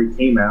shower, he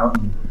came out.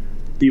 And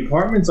the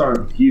apartments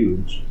aren't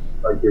huge.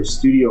 Like, they're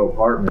studio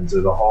apartments.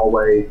 There's a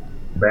hallway,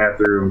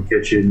 bathroom,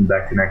 kitchen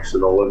that connects to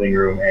the living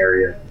room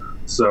area.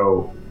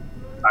 So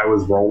I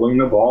was rolling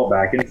the ball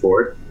back and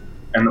forth,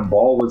 and the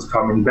ball was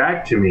coming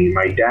back to me.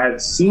 My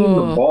dad seen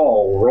the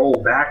ball roll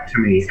back to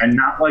me, and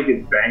not like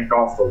it banked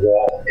off the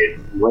wall. It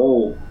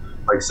rolled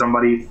like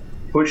somebody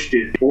pushed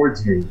it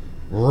towards me.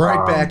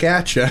 Right back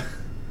at you.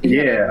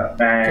 Yeah.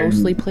 And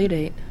ghostly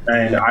playdate.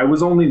 And I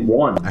was only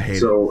 1. I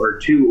hate or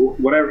 2,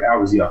 whatever. I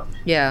was young.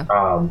 Yeah.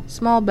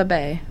 Small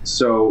bebe.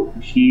 So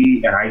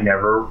I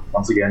never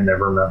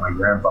met my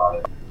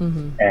grandfather.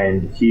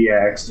 And he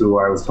asked who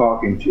I was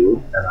talking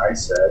to, and I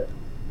said,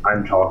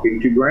 I'm talking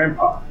to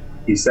Grandpa.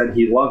 He said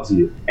he loves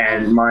you.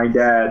 And my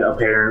dad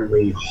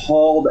apparently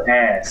hauled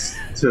ass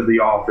to the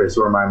office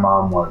where my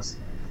mom was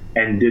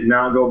and did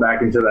not go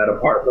back into that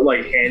apartment,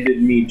 like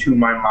handed me to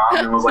my mom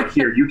and was like,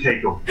 here, you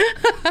take him.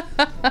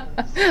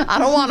 I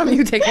don't want him,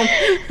 you take him.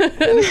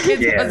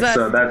 Yeah,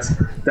 so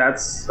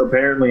that's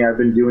apparently I've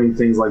been doing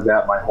things like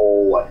that my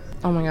whole life.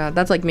 Oh my God,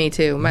 that's like me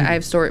too. My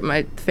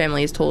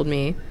family has told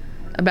me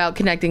about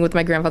connecting with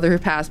my grandfather who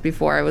passed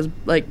before I was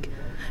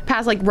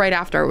passed like right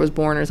after I was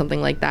born or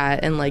something like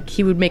that, and like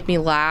he would make me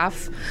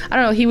laugh. I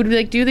don't know, he would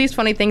like do these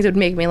funny things that would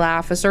make me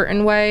laugh a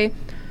certain way,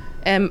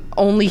 and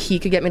only he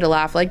could get me to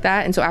laugh like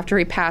that. And so after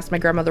he passed, my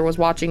grandmother was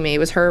watching me. It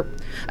was her,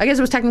 I guess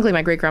it was technically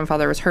my great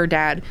grandfather, was her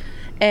dad,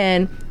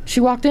 And she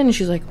walked in and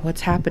she's like,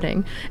 what's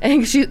happening? And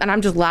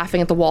I'm just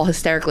laughing at the wall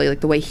hysterically, like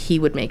the way he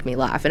would make me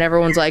laugh. And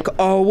everyone's like,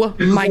 oh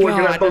my God.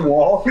 Looking at the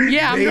wall?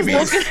 Yeah, I'm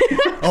just looking.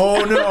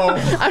 Oh no.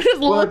 I'm just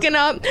looking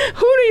up.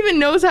 Who even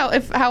knows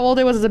how old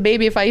I was as a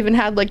baby, if I even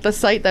had like the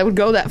sight that would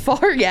go that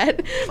far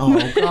yet. Oh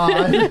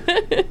God.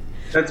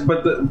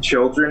 But the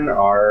children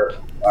are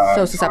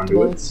so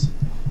susceptible. Conduits.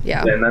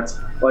 Yeah. And that's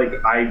like,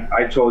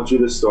 I told you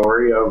the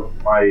story of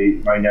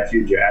my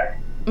nephew Jack.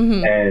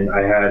 Mm-hmm. And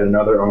I had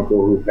another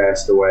uncle who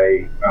passed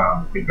away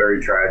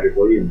very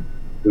tragically, and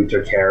we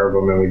took care of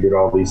him and we did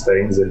all these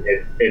things, and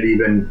it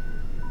even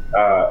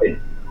it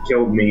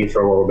killed me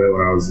for a little bit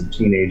when I was a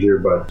teenager.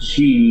 But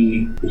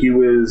he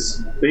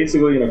was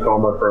basically in a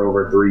coma for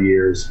over 3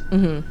 years.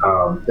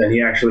 Mm-hmm. And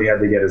he actually had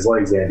to get his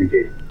legs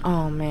amputated.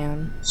 Oh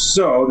man.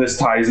 So this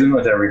ties in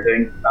with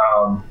everything.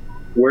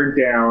 We're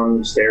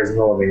downstairs in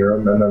the living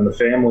room, and then the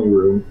family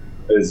room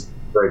is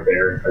right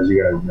there, as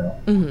you guys know.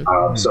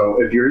 Mm-hmm. So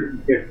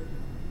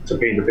to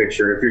paint a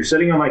picture, if you're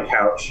sitting on my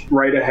couch,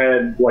 right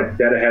ahead, like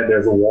dead ahead,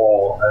 there's a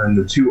wall, and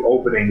then the two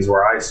openings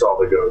where I saw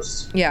the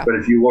ghosts. Yeah. But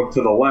if you look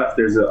to the left,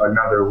 there's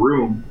another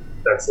room.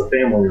 That's the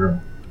family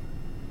room.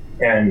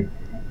 And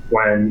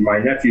when my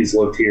nephews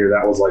lived here,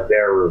 that was like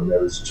their room. There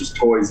was just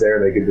toys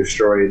there. They could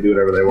destroy it, do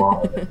whatever they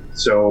want with it.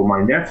 So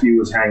my nephew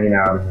was hanging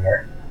out in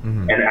there,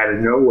 mm-hmm. and out of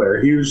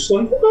nowhere, he was just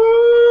like,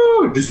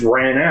 oh, just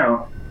ran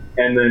out.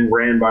 And then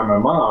ran by my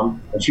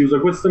mom, and she was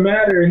like, what's the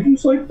matter? And he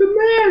was like, the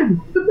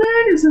man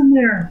is in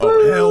there.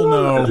 Oh, hell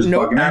no.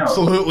 Nope,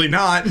 absolutely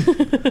not.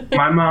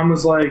 My mom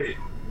was like,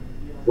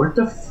 what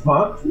the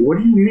fuck? What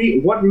do you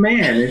mean? What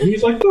man? And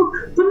he's like, look,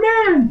 the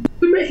man,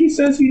 he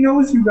says he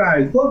knows you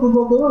guys, blah, blah,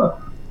 blah, blah.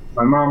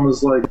 My mom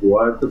was like,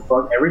 what the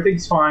fuck?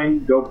 Everything's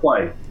fine, go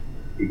play.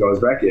 He goes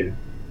back in.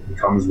 He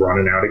comes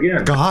running out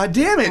again. God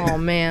damn it. Oh,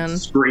 man.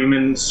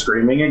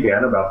 Screaming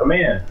again about the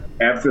man.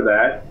 After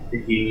that,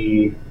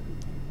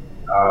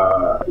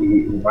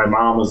 my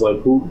mom was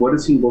like, what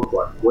does he look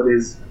like? What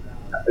is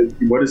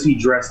he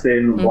dressed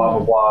in? Mm-hmm. Blah,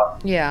 blah, blah.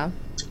 Yeah.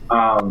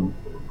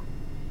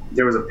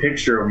 There was a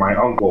picture of my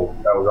uncle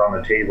that was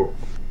on the table.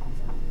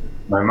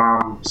 My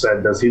mom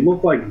said, does he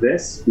look like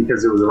this?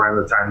 Because it was around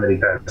the time that he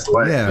passed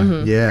away. Yeah,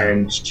 mm-hmm. Yeah.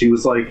 And she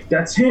was like,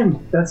 that's him.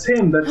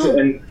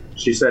 And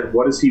she said,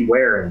 what is he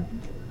wearing?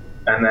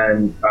 And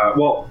then,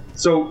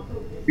 so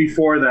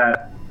before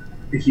that,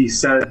 he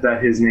said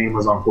that his name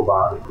was Uncle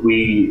Bobby.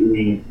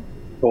 We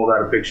pulled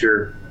out a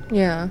picture.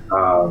 Yeah.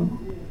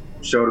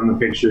 Showed him the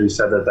picture. He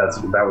said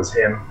that was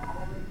him.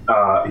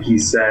 He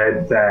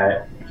said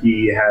that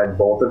he had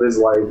both of his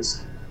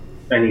legs,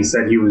 and he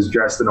said he was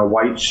dressed in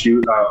white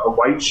shoes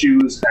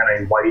and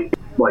a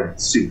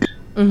white suit.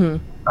 Mm-hmm.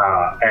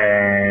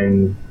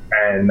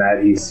 And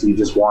that he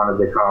just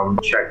wanted to come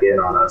check in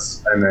on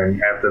us. And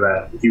then after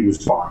that, he was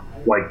fine.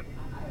 Like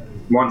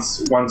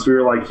once we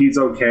were like, he's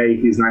okay,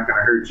 he's not going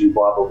to hurt you,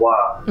 blah blah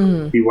blah.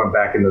 Mm-hmm. He went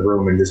back in the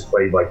room and just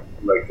played like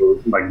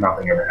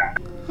nothing ever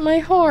happened. My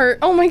heart.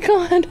 Oh my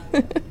God.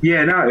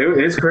 Yeah, no,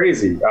 it's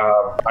crazy.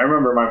 I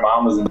remember my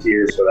mom was in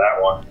tears for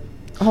that one.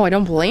 Oh, I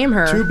don't blame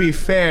her. To be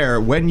fair,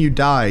 when you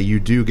die, you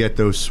do get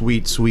those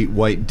sweet, sweet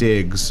white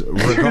digs.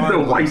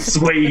 The white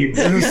suede.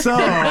 So,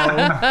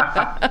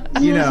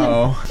 you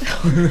know.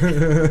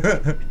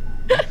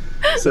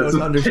 So it's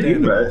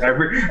understandable.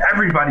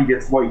 Everybody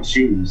gets white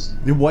shoes.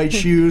 White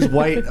shoes,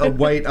 white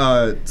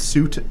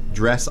suit,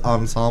 dress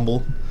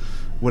ensemble,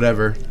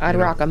 whatever. I'd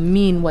rock a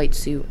mean white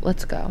suit.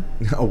 Let's go.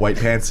 A white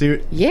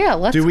pantsuit? Yeah,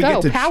 let's go.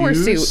 Get to Power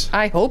choose? suit.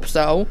 I hope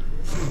so.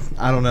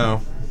 I don't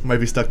know. Might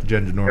be stuck to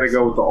Ginger Norris.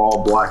 Gotta go with the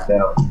all blacked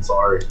out.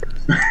 Sorry.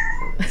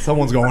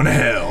 Someone's going to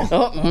hell.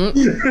 Oh,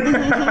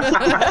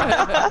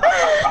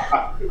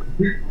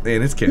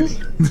 Man, it's Kenny.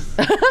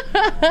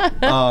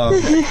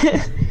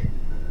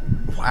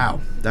 Wow,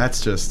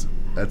 that's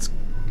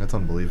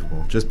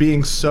unbelievable. Just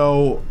being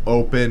so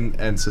open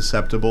and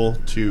susceptible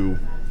to,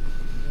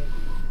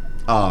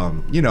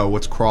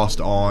 what's crossed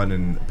on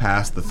and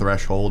past the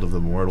threshold of the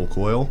mortal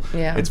coil.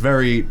 Yeah, it's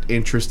very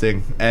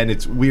interesting, and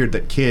it's weird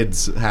that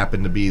kids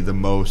happen to be the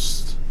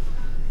most,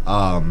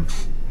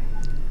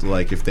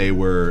 like if they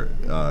were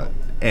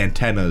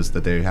antennas,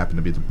 that they happen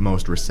to be the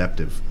most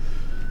receptive.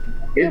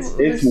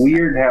 It's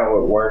weird how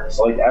it works.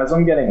 Like as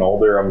I'm getting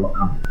older,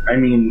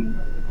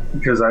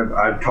 because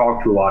I've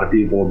talked to a lot of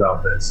people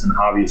about this, and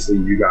obviously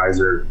you guys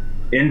are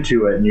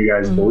into it and you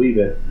guys believe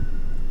it.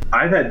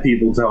 I've had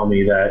people tell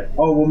me that,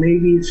 oh, well,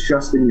 maybe it's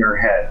just in your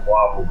head,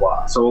 blah, blah,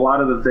 blah. So a lot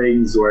of the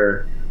things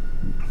where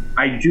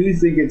I do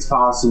think it's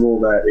possible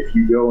that if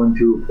you go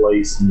into a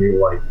place and you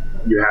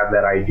have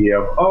that idea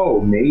of, oh,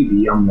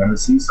 maybe I'm going to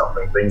see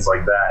something, things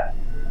like that,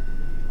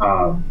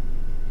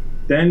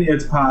 then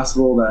it's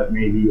possible that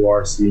maybe you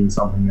are seeing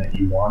something that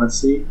you want to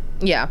see.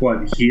 Yeah.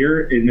 But here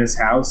in this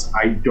house,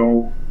 I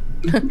don't.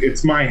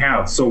 It's my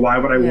house, so why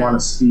would I want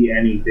to see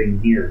anything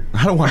here?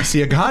 I don't want to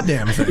see a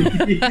goddamn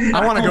thing.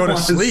 I want to go to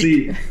sleep.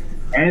 See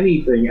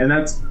anything, and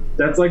that's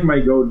like my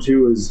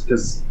go-to is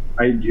because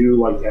I do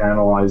like to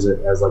analyze it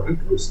as like a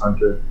ghost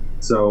hunter.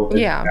 So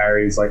if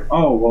Harry's like,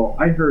 oh well,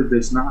 I heard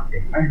this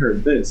knocking, I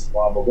heard this,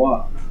 blah blah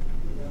blah.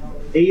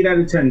 8 out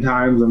of 10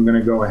 times, I'm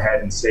gonna go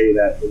ahead and say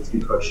that it's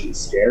because she's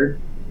scared.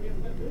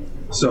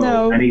 So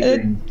No,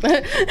 anything.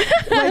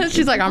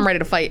 She's like, I'm ready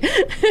to fight.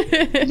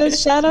 The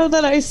shadow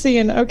that I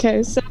seen.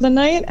 Okay, so the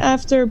night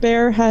after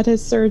Bear had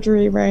his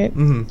surgery, right?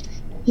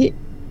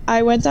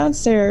 I went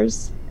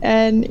downstairs,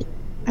 and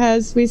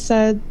as we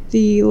said,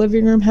 the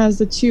living room has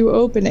the 2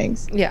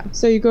 openings. Yeah.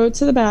 So you go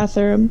to the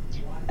bathroom,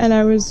 and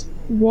I was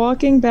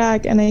walking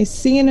back, and I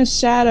seen a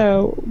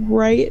shadow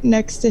right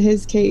next to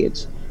his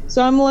cage.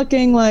 So I'm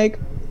looking like,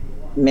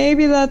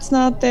 maybe that's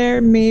not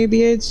there.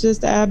 Maybe it's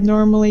just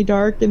abnormally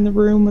dark in the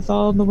room with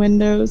all the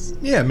windows.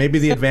 Yeah, maybe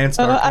the advanced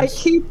darkness.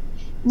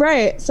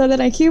 So then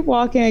I keep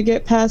walking. I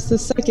get past the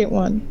second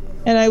one,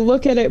 and I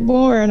look at it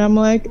more, and I'm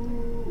like,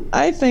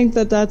 I think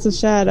that that's a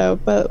shadow,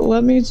 but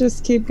let me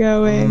just keep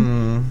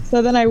going.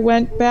 So then I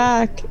went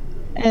back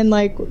and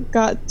like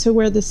got to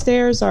where the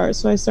stairs are.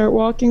 So I start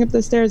walking up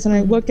the stairs, and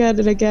I look at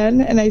it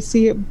again, and I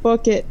see it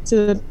book it to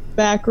the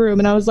back room,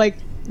 and I was like,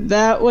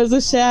 that was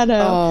a shadow.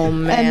 Oh,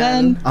 man. And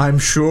then I'm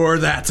sure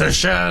that's a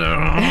shadow.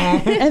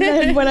 And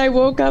then when I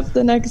woke up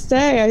the next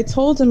day, I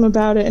told him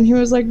about it, and he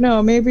was like,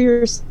 no, maybe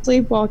you're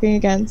sleepwalking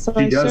again. So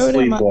She does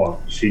sleepwalk.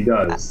 She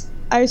does.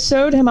 I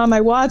showed him on my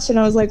watch, and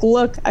I was like,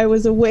 look, I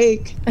was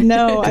awake.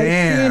 No, I've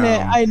seen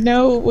it. I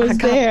know it was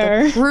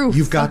there. The proof.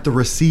 You've got the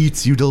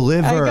receipts. You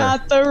deliver. I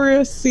got the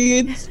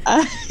receipts.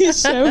 I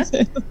showed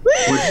him.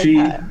 But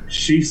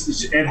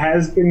it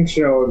has been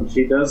shown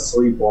she does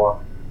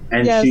sleepwalk.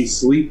 And she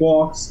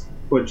sleepwalks,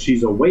 but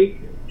she's awake.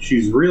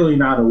 She's really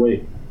not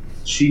awake.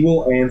 She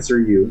will answer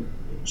you.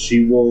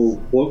 She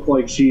will look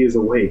like she is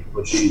awake,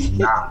 but she's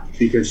not,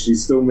 because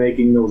she's still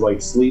making those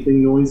like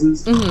sleeping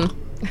noises.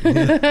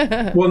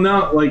 Well,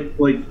 not like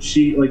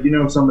she, like, you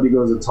know, if somebody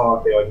goes to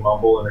talk, they like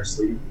mumble in their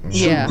sleep.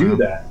 She'll do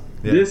that.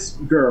 Yeah. This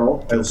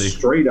girl has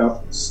straight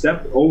up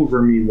stepped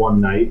over me one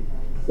night,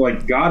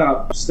 like got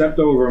up, stepped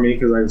over me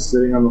because I was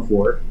sitting on the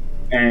floor,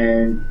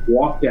 and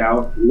walked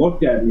out,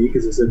 looked at me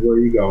because I said, where are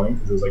you going?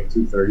 Because it was like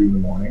 2:30 in the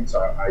morning, so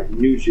I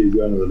knew she was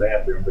going to the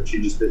bathroom, but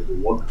she just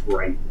didn't look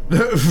right. So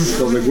I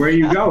was like, where are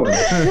you going?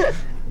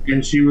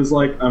 And she was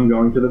like, I'm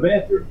going to the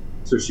bathroom.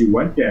 So she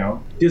went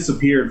down,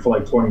 disappeared for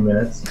like 20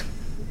 minutes,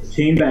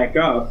 came back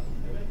up,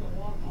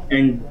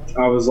 and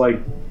I was like,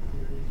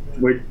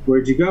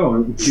 where'd you go?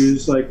 And she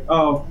was like,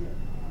 oh,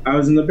 I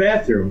was in the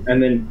bathroom,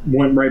 and then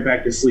went right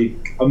back to sleep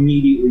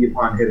immediately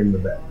upon hitting the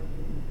bed.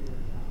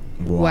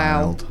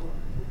 Wow.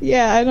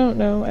 Yeah, I don't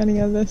know any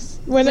of this.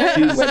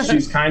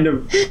 She's kind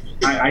of...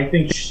 I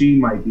think she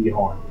might be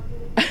haunted.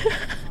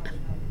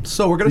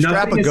 So we're going to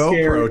strap a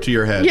GoPro to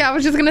your head. Yeah, I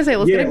was just going to say,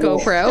 let's get a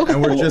GoPro.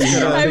 And we're just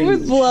gonna, I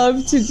would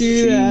love to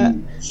do that.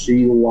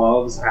 She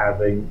loves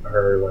having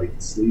her, like,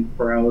 sleep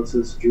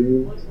paralysis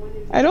dreams.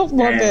 I don't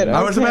love it.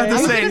 I was about to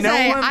say,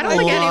 I don't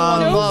think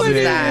anyone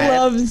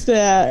loves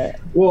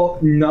that. Well,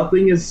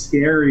 nothing is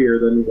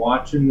scarier than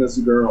watching this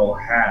girl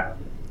have.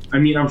 I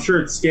mean, I'm sure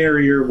it's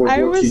scarier with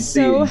what she's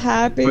seeing. I was so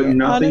happy. But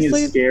nothing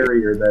honestly, is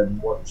scarier than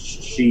what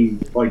she,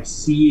 like,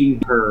 seeing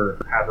her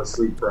have a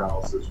sleep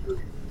paralysis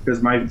dream.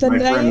 Because my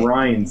friend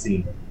Ryan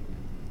seen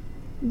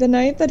it. The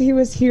night that he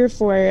was here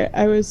for it,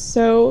 I was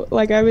so,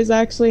 like, I was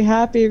actually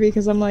happy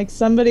because I'm like,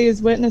 somebody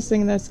is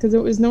witnessing this, because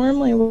it was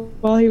normally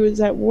while he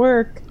was at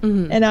work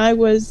and I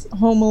was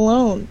home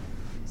alone.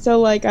 So,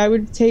 like, I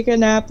would take a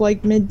nap,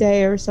 like,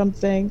 midday or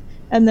something,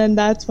 and then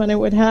that's when it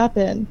would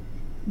happen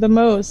the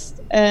most.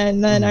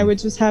 And then I would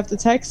just have to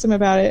text him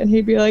about it, and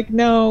he'd be like,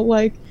 no,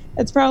 like,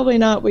 it's probably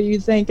not what you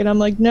think. And I'm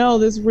like, no,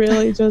 this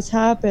really just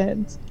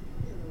happened.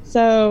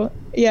 So,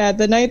 yeah,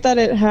 the night that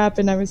it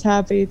happened, I was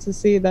happy to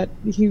see that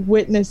he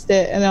witnessed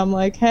it, and I'm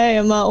like, hey,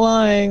 I'm not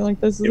lying. Like,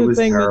 this is the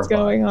thing that's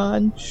going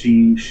on.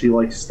 She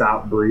like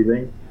stopped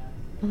breathing.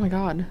 Oh my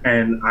god.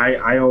 And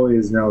I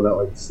always know that,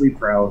 like, sleep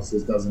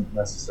paralysis doesn't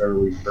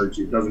necessarily hurt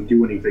you. It doesn't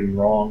do anything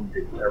wrong.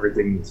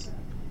 Everything's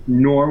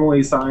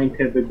normally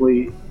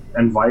scientifically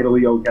and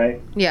vitally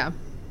okay. Yeah.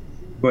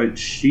 But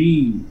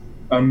she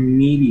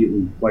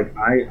immediately, like,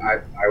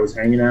 I was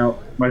hanging out.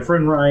 My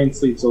friend Ryan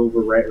sleeps over,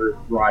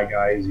 Rye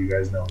Guy, as you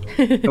guys know.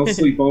 He'll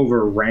sleep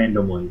over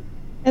randomly.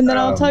 And then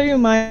I'll tell you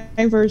my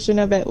version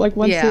of it. Like,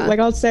 once like,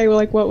 I'll say,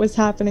 like, what was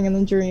happening in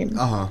the dream.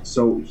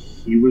 So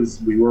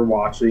we were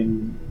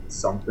watching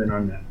something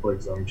on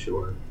Netflix, I'm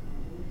sure.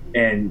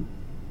 And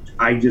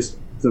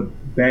the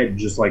bed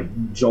just,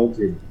 like,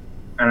 jolted.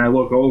 And I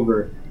look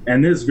over,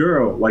 and this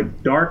girl,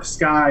 like, dark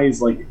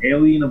skies, like,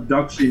 alien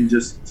abduction,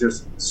 just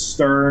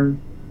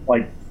stern,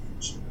 like,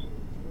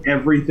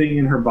 everything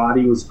in her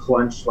body was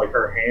clenched, like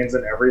her hands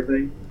and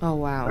everything. Oh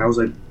wow. And I was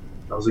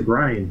like,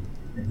 Ryan,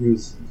 and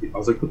I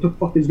was like, what the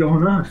fuck is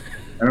going on?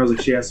 And I was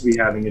like, she has to be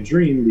having a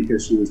dream,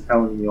 because she was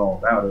telling me all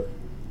about it.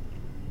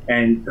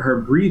 And her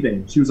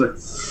breathing, she was like,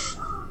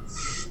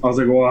 I was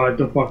like, what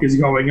the fuck is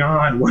going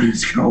on? What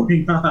is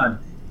going on?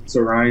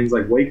 So Ryan's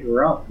like, wake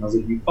her up. And I was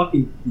like, you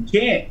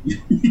can't.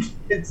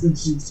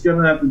 She's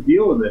gonna have to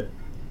deal with it.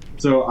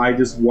 So I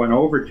just went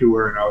over to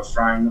her and I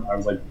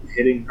was like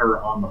hitting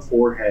her on the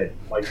forehead,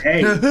 like,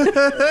 hey.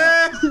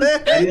 I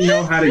didn't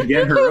know how to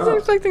get her up. I was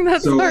expecting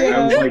that. So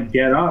I was like,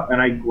 get up,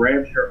 and I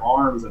grabbed her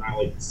arms and I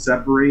like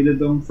separated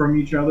them from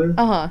each other.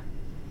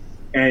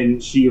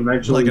 And she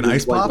eventually like an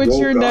ice pop, which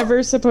you're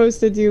never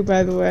supposed to do,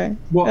 by the way.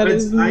 Well, that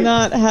is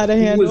not how to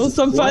handle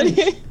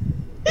somebody.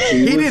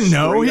 He didn't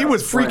know. He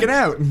was freaking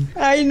out.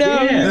 I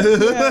know.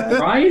 Yeah.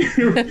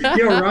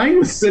 Ryan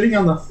was sitting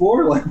on the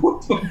floor like,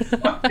 what the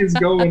fuck is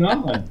going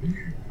on?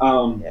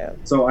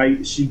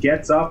 So she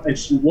gets up and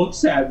she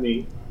looks at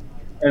me,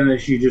 and then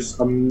she just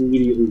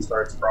immediately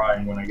starts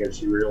crying when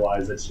she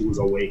realized that she was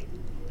awake.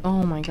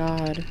 Oh my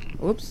god.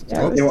 Oops.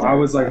 Yeah, I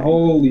was like,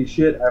 holy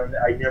shit,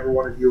 I never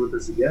want to deal with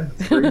this again.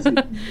 It's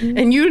crazy.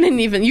 And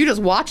you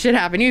just watched it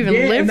happen. You even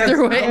lived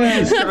through it.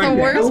 That's the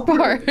worst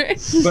part.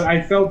 But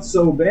I felt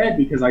so bad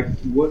because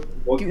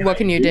what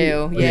can you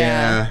do?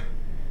 Yeah.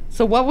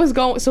 So what was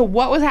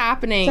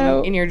happening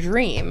in your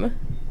dream?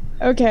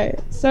 Okay,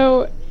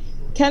 so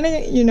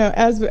Kenny,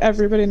 as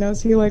everybody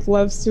knows, he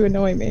loves to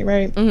annoy me,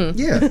 right? Mm-hmm.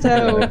 Yeah.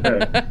 So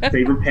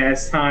favorite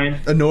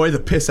pastime? Annoy the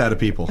piss out of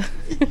people.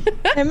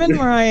 Him and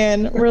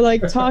Ryan were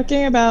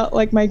talking about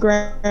my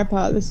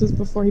grandpa. This was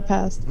before he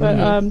passed,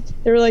 but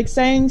they were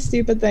saying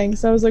stupid things.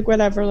 So I was like,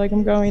 whatever.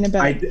 I'm going to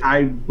bed.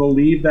 I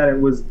believe that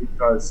it was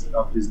because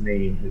of his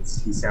name.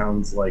 He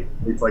sounds like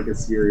it's like a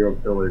serial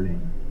killer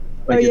name.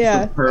 It's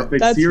the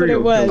perfect that's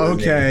serial what it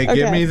was. killer name. Okay,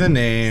 give me the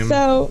name.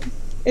 So.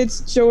 It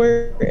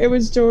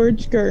was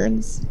George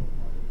Gurns.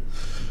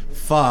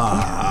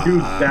 Fuck.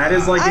 Dude, that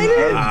is like an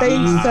Ed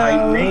Gein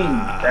type name.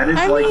 That is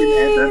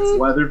that's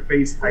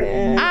Leatherface type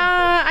name.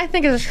 I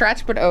think it's a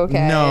stretch, but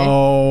okay.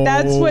 No.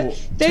 That's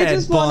what they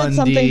just wanted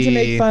something to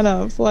make fun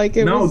of.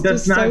 It was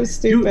just so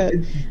stupid.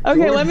 Dude,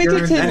 okay, let me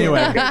continue.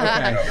 Anyway,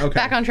 okay.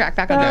 Back on track.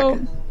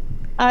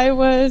 I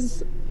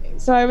was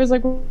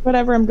like,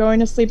 whatever, I'm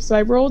going to sleep. So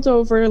I rolled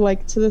over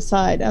to the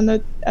side,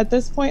 and at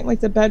this point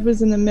the bed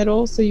was in the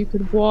middle, so you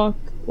could walk,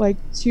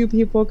 two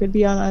people could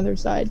be on either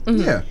side.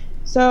 Mm-hmm. Yeah.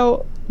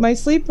 So my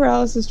sleep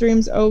paralysis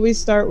dreams always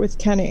start with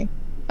Kenny.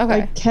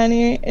 Okay.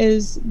 Kenny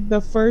is the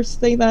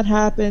first thing that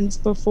happens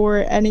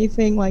before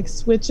anything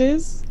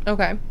switches.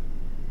 Okay.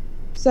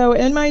 So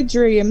in my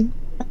dream,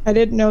 I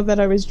didn't know that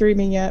I was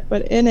dreaming yet,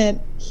 but in it,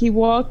 he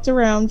walked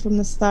around from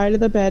the side of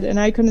the bed, and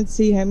I couldn't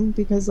see him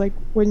because,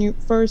 when you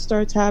first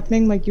starts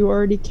happening, you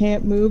already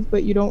can't move,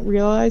 but you don't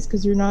realize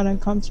because you're not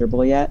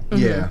uncomfortable yet.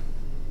 Mm-hmm. Yeah.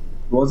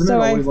 Wasn't it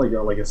always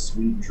like a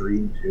sweet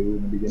dream too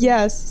in the beginning?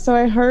 Yes. So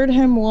I heard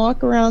him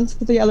walk around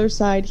to the other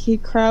side. He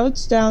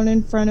crouched down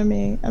in front of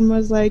me and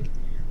was like,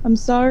 "I'm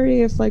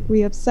sorry if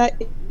we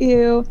upset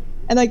you."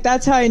 And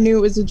that's how I knew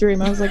it was a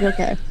dream. I was like,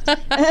 okay.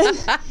 And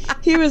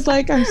he was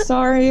like, "I'm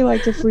sorry,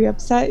 if we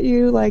upset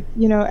you,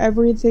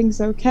 everything's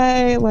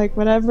okay,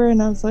 whatever."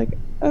 And I was like,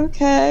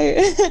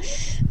 okay.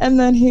 And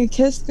then he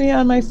kissed me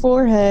on my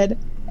forehead.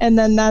 And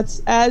then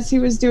as he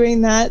was doing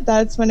that,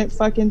 that's when it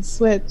fucking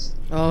switched.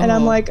 Oh. And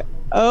I'm like,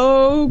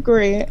 oh,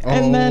 great.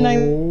 And then I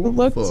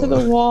looked to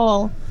the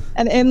wall,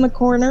 and in the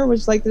corner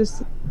was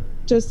this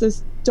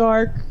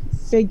dark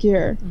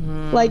figure.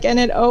 And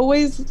it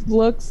always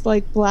looks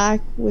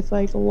black with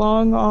black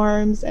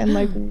arms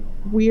and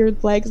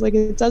weird legs.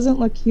 It doesn't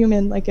look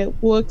human.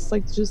 It looks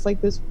just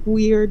this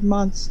weird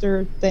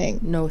monster thing.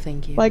 No,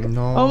 thank you.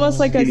 Almost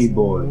like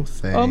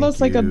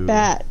a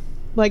bat.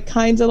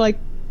 Kind of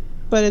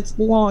but it's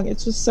long.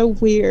 It's just so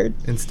weird.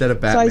 Instead of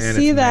Batman, so I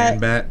see that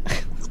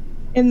Man-Bat.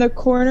 in the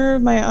corner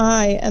of my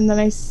eye, and then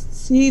I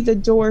see the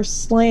door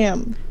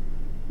slam.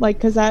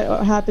 Because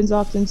that happens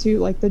often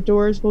too. The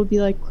doors will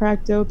be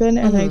cracked open,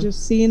 and I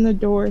just seen the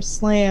door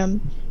slam,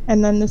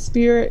 and then the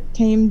spirit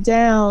came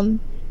down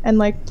and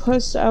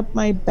pushed up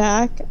my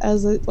back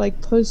as it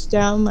pushed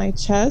down my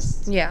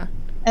chest. Yeah.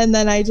 And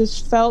then I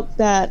just felt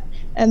that,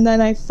 and then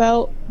I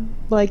felt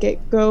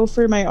it go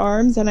for my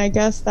arms, and I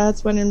guess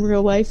that's when in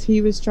real life he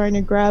was trying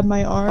to grab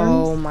my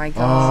arms. Oh my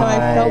god. So I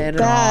felt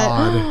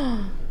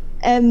that.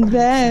 And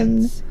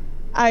then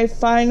I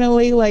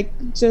finally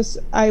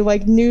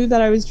knew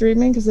that I was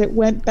dreaming because it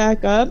went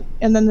back up,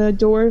 and then the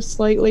door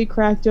slightly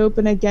cracked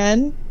open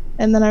again,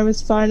 and then I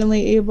was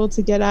finally able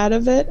to get out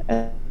of it.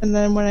 And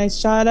then when I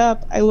shot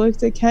up, I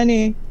looked at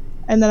Kenny,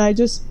 and then I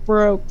just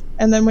broke.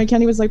 And then when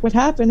Kenny was like, what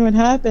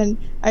happened?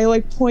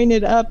 I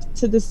pointed up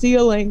to the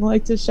ceiling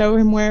to show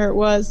him where it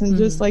was, and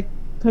just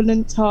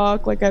couldn't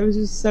talk. I was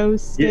just so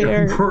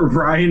scared. Yeah, poor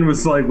Ryan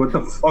was like, what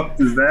the fuck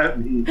does that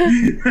mean?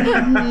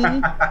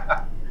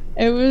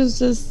 It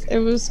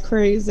was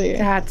crazy.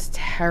 That's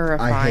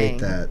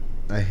terrifying.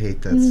 I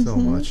hate that so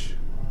much.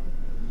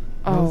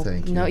 Oh, no,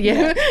 thank you. No,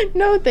 yeah.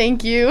 No,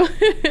 thank you.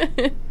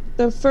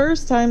 The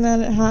first time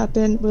that it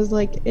happened was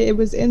it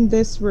was in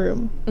this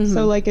room.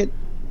 So it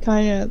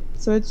kind of,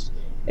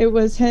 it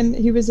was him.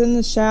 He was in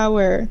the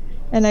shower,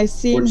 and I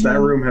seen Which him. that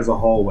room has a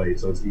hallway,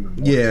 so it's even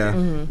more.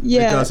 Yeah.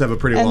 Yeah. It does have a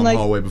pretty long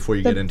hallway before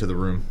you get into the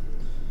room.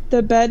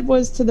 The bed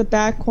was to the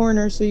back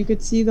corner, so you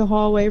could see the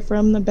hallway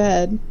from the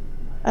bed.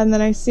 And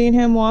then I seen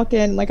him walk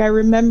in. Like, I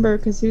remember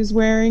because he was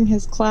wearing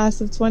his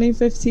class of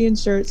 2015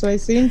 shirt. So I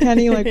seen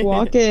Kenny, like,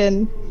 walk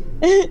in.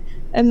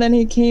 And then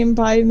he came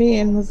by me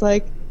and was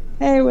like,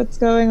 hey, what's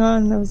going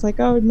on? And I was like,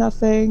 oh,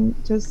 nothing.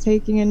 Just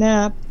taking a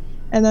nap.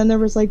 And then there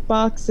was, like,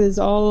 boxes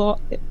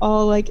all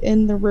like,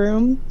 in the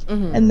room.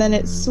 Mm-hmm. And then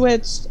it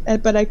switched.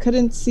 But I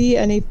couldn't see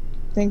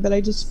anything. But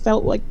I just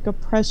felt, like, a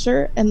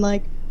pressure and,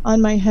 like,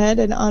 on my head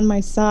and on my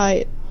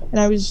side. And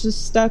I was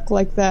just stuck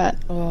like that.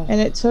 Oh. And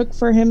it took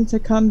for him to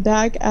come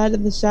back out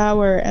of the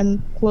shower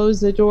and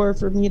close the door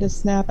for me to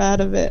snap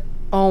out of it.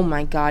 Oh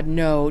my God,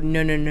 no,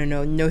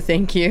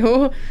 thank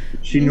you.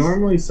 She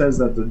normally says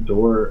that the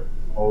door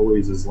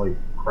always is like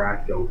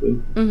cracked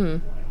open.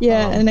 Mm-hmm.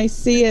 Yeah, and I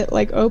see it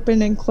like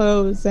open and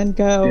close and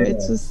go. Yeah.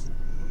 It's just,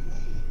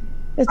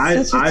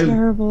 it's such a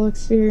terrible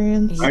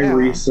experience. I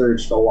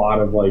researched a lot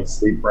of like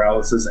sleep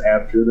paralysis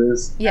after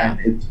this. Yeah.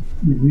 And it's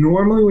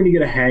normally when you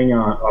get a hang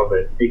on of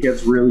it, it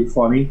gets really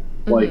funny.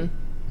 Mm-hmm. Like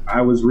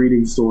I was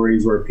reading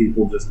stories where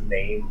people just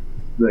name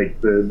like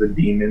the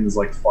demons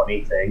like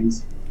funny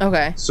things.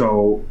 Okay.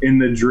 So in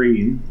the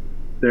dream,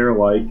 they're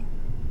like,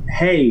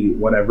 hey,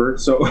 whatever.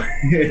 So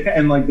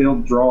and like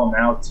they'll draw them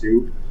out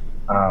too.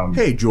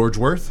 Hey, George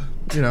Worth.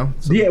 You know.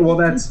 Yeah, well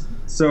that's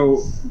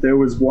so there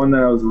was one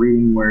that I was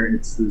reading where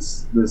it's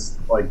this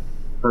like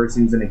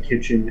person's in a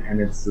kitchen and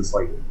it's this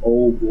like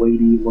old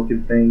lady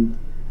looking thing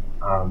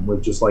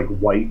with just like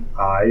white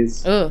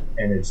eyes. Ugh.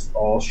 And it's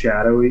all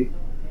shadowy.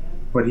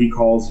 But he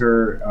calls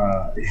her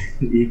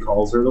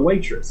the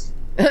waitress.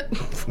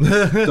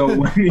 So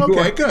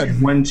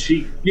when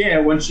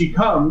she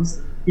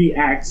comes, he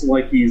acts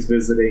like he's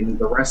visiting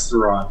the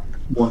restaurant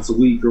once a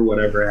week or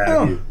whatever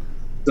have you.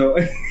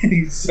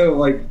 So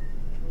like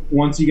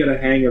once you get a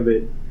hang of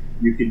it,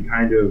 you can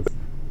kind of,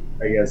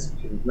 I guess,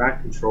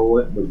 not control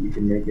it, but you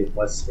can make it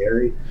less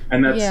scary.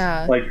 And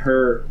that's like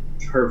her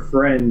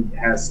friend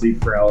has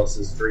sleep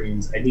paralysis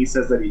dreams, and he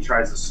says that he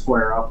tries to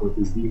square up with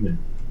his demon.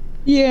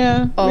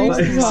 Yeah. Oh,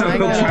 so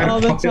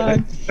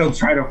he'll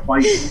try to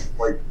fight it,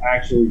 like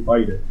actually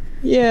fight it.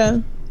 Yeah.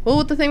 Well,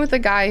 with the thing with the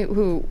guy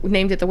who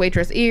named it the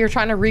waitress, you're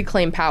trying to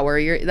reclaim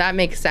power. That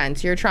makes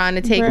sense. You're trying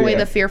to take away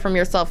the fear from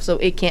yourself so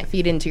it can't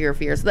feed into your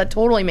fear. So that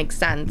totally makes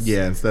sense.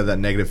 Yeah, instead of that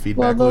negative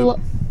feedback loop.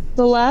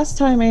 The last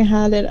time I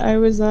had it, I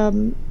was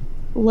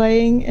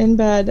laying in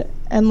bed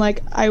and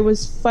like I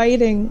was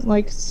fighting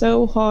like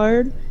so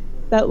hard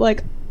that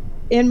like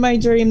in my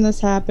dream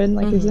this happened.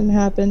 Like it didn't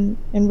happen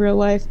in real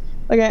life.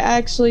 Like I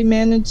actually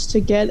managed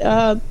to get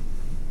up,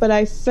 but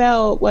I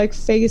fell like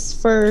face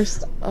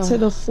first to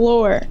the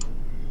floor.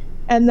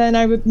 And then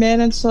I would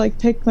manage to like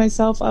pick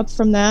myself up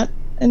from that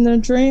in the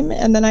dream,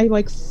 and then I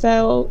like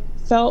felt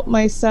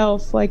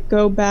myself like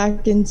go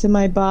back into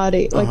my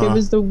body. Like it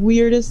was the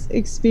weirdest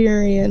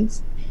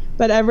experience.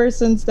 But ever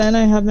since then,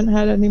 I haven't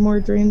had any more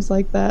dreams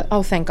like that.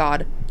 Oh, thank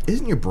God.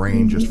 Isn't your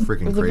brain just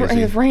freaking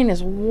crazy? The brain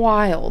is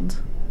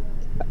wild.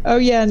 Oh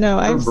yeah, no,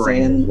 I've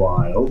seen.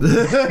 Wild.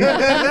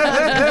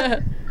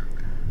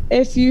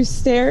 If you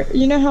stare,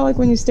 you know how like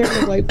when you stare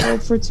at a light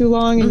bulb for too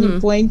long and you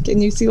blink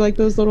and you see like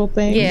those little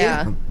things?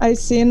 Yeah. I've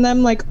seen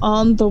them like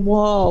on the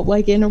wall,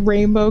 like in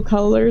rainbow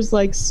colors,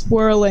 like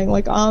swirling,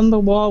 like on the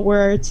wall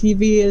where our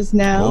TV is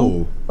now.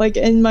 Oh. Like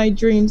in my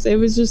dreams. It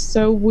was just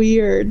so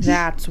weird.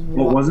 That's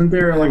Well, wasn't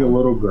there like a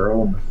little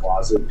girl in the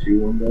closet too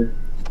one day?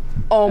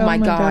 Oh my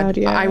God.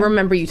 Yeah. I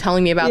remember you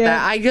telling me about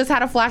that. I just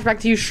had a flashback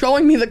to you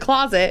showing me the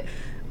closet.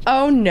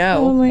 Oh no.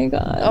 Oh my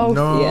God. Oh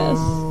no. Yes.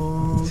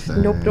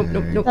 Nope.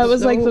 That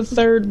was like the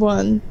third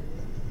one.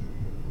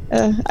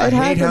 I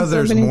hate how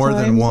there's more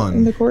than one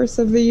in the course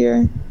of the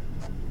year.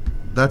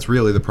 That's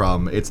really the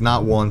problem. It's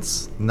not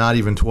once, not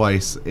even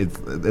twice. It's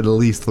at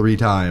least 3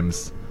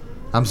 times.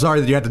 I'm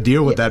sorry that you have to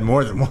deal with that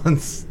more than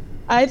once.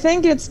 I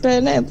think it's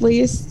been at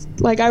least,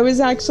 like, I was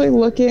actually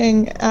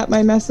looking at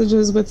my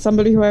messages with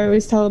somebody who I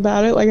always tell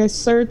about it. Like, I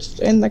searched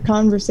in the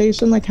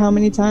conversation, like, how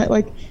many times,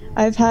 like,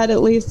 I've had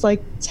at least,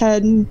 like,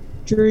 10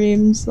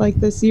 dreams, like,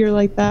 this year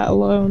like that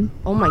alone.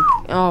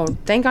 Oh,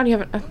 thank God you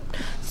haven't.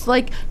 It's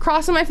like,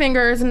 crossing my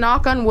fingers and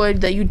knock on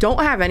wood that you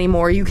don't have any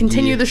more. You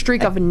continue the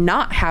streak of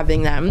not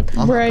having them.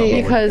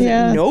 Right. Because,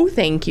 no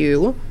thank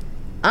you.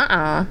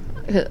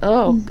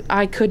 Oh,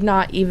 I could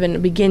not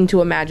even begin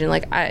to imagine.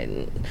 Like,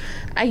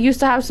 I used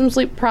to have some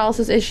sleep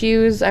paralysis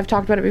issues. I've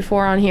talked about it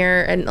before on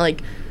here, and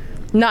like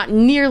not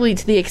nearly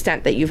to the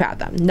extent that you've had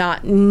them.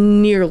 Not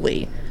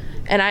nearly.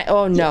 And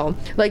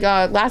like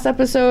last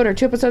episode or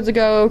 2 episodes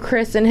ago,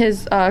 Chris and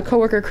his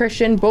coworker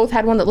Christian both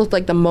had one that looked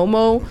like the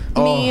Momo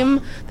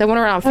meme that went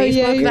around on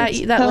Facebook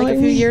that like a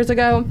few years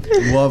ago.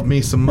 Love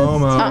me some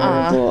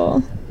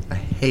Momo. I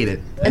hate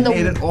it. I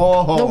hate it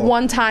all. The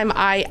one time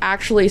I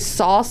actually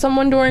saw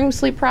someone during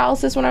sleep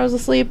paralysis when I was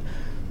asleep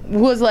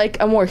was like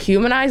a more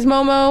humanized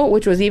Momo,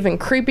 which was even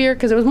creepier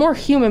because it was more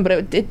human, but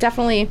it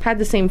definitely had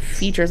the same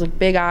features, like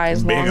big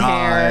eyes, long hair. Big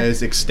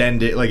eyes,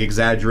 extended, like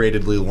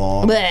exaggeratedly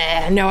long.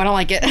 Bleh, no, I don't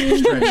like it.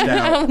 Stretched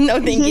out. No,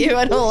 thank you.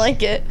 I don't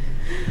like it.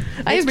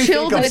 I have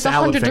chills and it's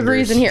 100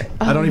 degrees in here.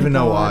 I don't even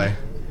know why.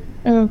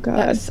 Oh,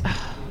 God.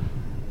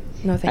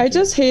 No, thank I you.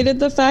 just hated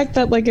the fact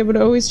that like it would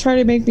always try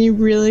to make me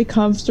really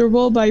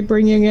comfortable by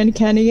bringing in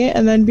Kenny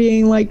and then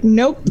being like,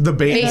 nope. The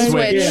bait and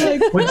switch. Yeah.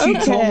 Like, When she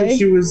told me,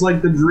 she was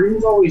like, the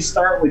dreams always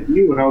start with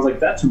you. And I was like,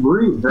 that's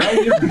rude, bro.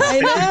 I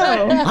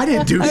know. I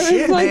didn't do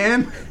shit, like,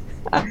 man.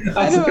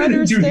 I don't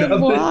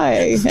understand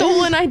why.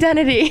 Stolen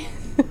identity.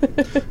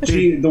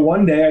 The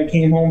one day I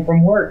came home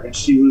from work and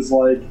she was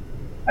like,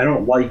 I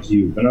don't like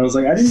you. And I was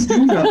like, I didn't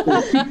do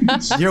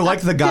nothing. You're like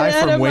the guy Get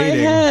out from of my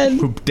Waiting head.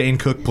 who Dane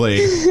Cook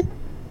played.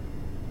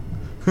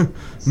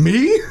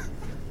 Me?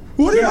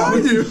 What did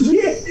I do?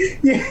 Yeah.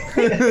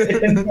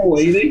 And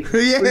Waiting.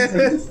 Yeah. Like,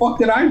 what the fuck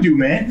did I do,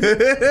 man?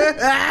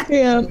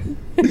 Yeah.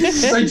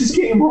 I just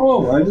came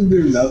home. I didn't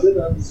do nothing.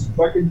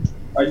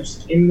 I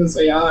just came to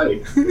say hi.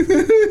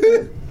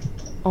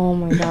 Oh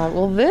my god.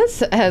 Well,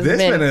 this has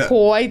been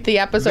quite the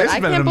episode. This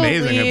has been an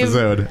amazing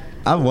episode.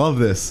 I love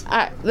this.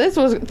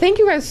 Thank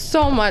you guys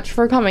so much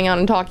for coming on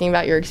and talking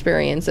about your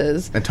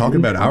experiences. And talking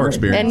about our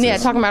experiences.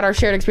 And talking about our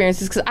shared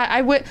experiences. Because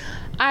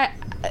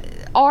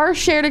our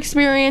shared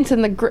experience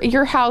in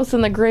your house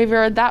in the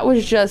graveyard, that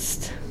was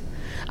just...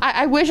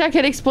 I wish I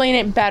could explain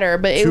it better,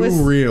 but it was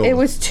real. It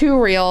was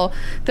too real.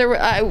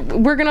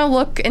 We're gonna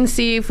look and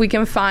see if we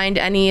can find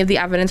any of the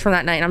evidence from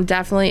that night. I'm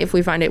definitely, if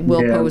we find it,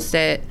 we'll post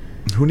it.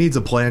 Who needs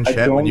a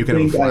planchette when you can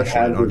have a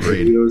flashlight on grade? I don't think I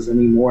have the videos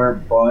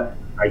anymore, but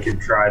I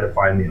could try to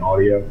find the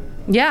audio.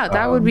 Yeah,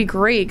 that would be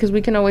great because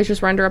we can always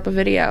just render up a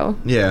video.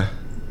 Yeah,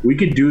 we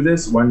could do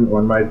this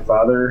when my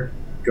father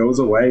goes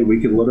away.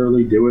 We could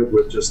literally do it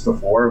with just the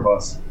four of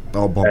us.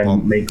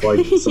 And make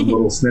like some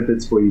little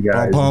snippets for you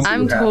guys.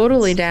 I'm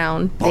totally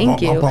down. Thank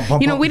you.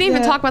 You know, we didn't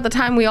even talk about the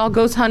time we all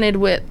ghost hunted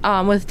with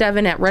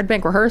Devin at Red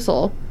Bank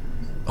rehearsal.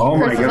 Oh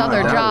my god!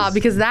 Other job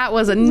because that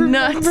was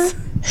nuts.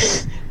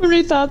 When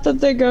we thought that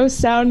the ghost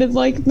sounded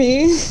like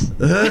me.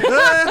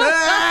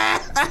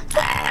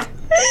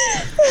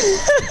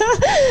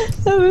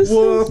 That was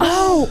so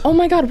oh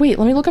my god, wait,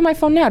 let me look at my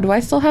phone now. Do I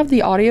still have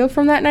the audio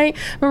from that night?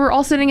 We were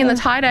all sitting in the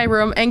tie-dye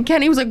room and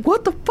Kenny was like,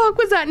 what the fuck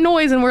was that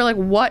noise? And we're like,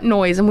 what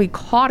noise? And we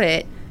caught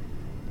it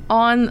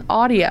on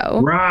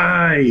audio.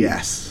 Right.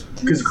 Yes.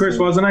 Because Chris,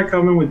 wasn't I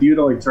coming with you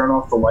to like turn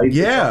off the lights?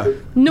 Yeah.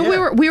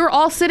 No, we were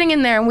all sitting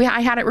in there and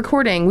I had it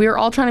recording. We were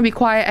all trying to be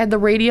quiet. I had the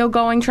radio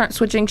going,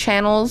 switching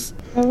channels.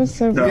 That was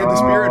so funny. The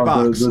spirit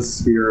box. The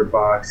spirit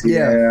box.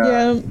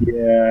 Yeah.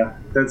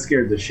 That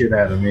scared the shit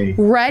out of me.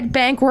 Red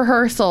Bank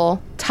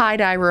rehearsal,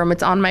 tie-dye room.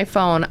 It's on my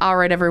phone. All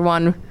right,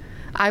 everyone.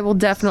 I will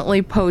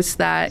definitely post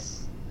that.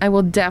 I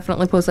will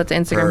definitely post that to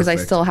Instagram because I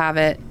still have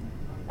it.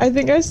 I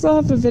think I still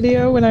have a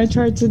video when I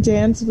tried to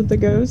dance with the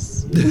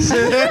ghosts.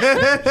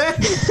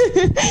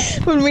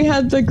 When we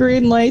had the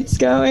green lights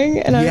going.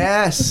 And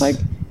I was like,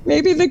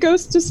 maybe the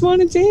ghosts just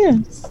want to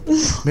dance.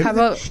 How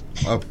about...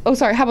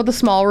 how about the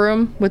small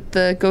room with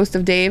the ghost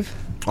of Dave?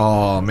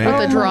 Oh man,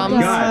 with the drums.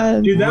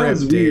 God. Dude, that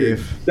was weird.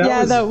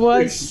 That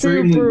was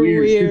super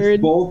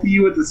weird. Both of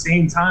you at the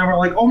same time were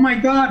like, "Oh my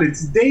god,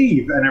 it's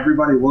Dave!" And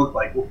everybody looked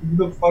like, well, "Who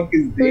the fuck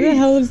is Dave? Who the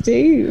hell is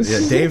Dave?"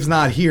 Yeah, Dave's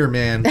not here,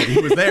 man. But he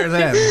was there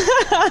then.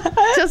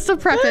 Just to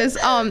preface,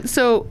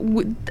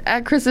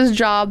 at Chris's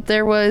job,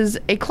 there was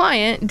a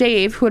client,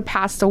 Dave, who had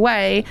passed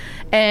away,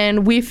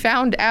 and we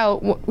found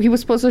out he was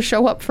supposed to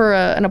show up for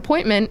an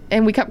appointment,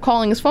 and we kept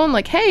calling his phone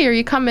like, "Hey, are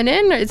you coming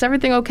in? Is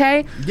everything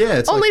okay?" Yeah,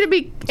 it's only to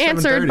be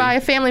answered by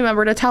a family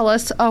member to tell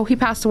us, "Oh, he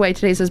passed away.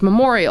 Today's his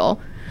memorial."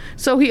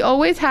 So he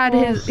always had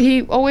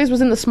he always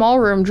was in the small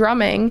room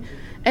drumming.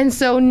 And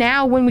so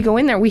now when we go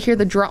in there, we hear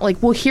the drum,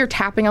 like we'll hear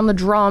tapping on the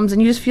drums and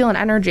you just feel an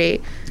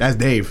energy. That's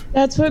Dave.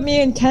 That's what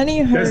me and Kenny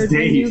heard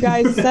when you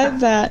guys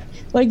said that.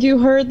 Like you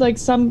heard like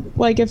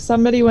if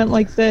somebody went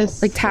like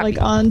this,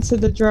 like onto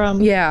the drum.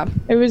 Yeah.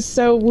 It was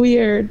so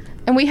weird.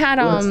 And we had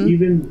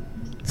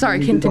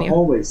sorry, continue. The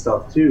hallway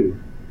stuff too.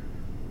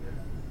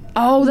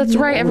 Oh, that's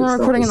right. Everyone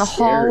recording in the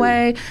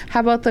hallway. How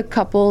about the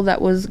couple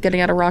that was getting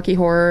out of Rocky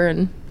Horror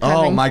and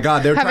my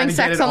god, they were having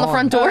sex on the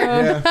front door?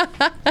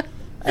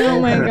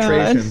 Oh my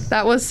god,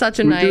 that was such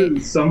a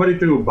night. Somebody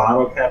threw a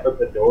bottle cap at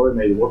the door and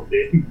they looked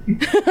in.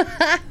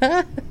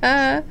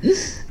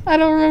 I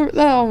don't remember.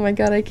 Oh my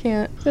god, I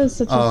can't. It was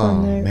such a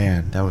fun night. Oh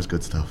man, that was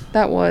good stuff.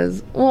 That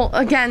was. Well,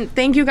 again,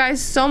 thank you guys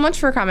so much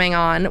for coming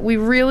on. We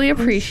really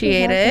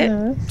appreciate it.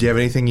 Do you have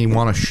anything you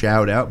want to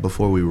shout out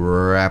before we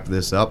wrap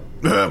this up?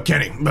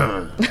 Kenny.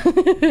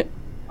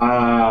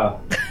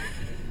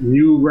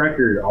 New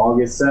record,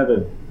 August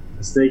 7th.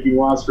 Mistaking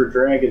Wasps for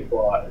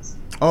Dragonflies.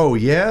 Oh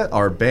yeah,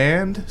 our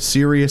band,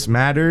 Serious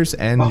Matters,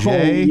 NJ.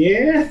 Oh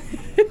yeah.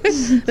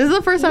 This is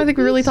the first time I think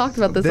we really talked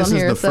about this on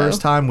here. This is the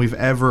first time we've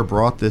ever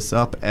brought this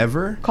up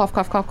ever. Cough,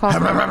 cough, cough, cough.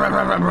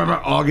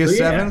 August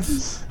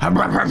 7th.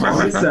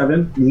 August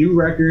 7th, new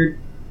record.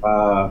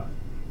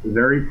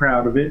 Very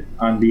proud of it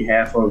on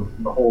behalf of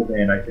the whole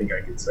band, I think I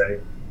could say.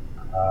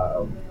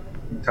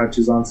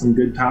 Touches on some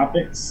good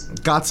topics.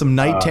 Got some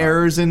night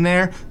terrors in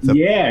there.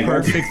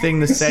 Perfect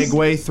thing to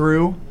segue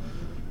through.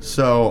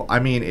 So, I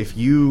mean, if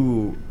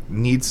you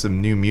need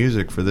some new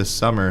music for this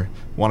summer,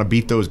 want to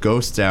beat those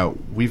ghosts out,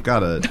 we've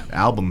got an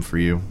album for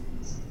you.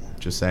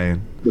 Just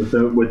saying. With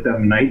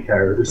them night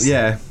terrors.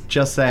 Yeah,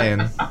 just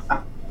saying.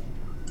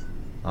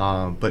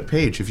 But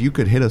Paige, if you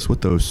could hit us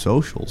with those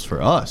socials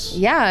for us.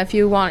 Yeah, if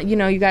you want,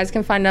 you guys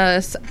can find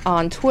us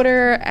on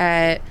Twitter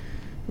at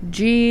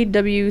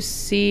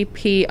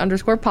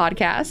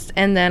GWCP_podcast,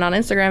 and then on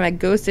Instagram at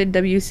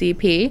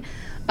GhostedWCP.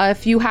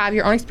 If you have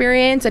your own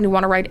experience and you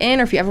want to write in,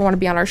 or if you ever want to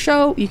be on our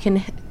show, you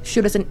can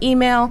shoot us an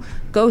email,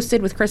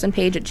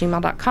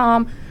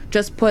 ghostedwithchrisandpaige@gmail.com.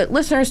 Just put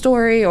listener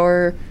story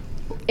or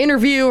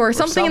interview or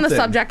something in the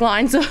subject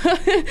line, so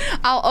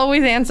I'll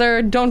always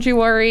answer. Don't you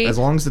worry. As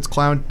long as it's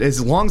not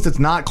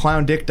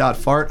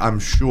clowndick.fart, I'm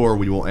sure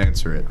we will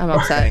answer it. I'm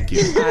upset. Thank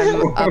you.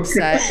 I'm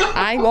upset.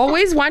 I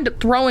always wind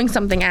up throwing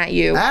something at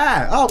you.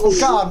 Oh well,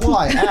 God,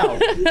 why? Ow.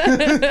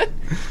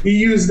 He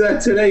used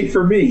that today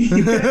for me.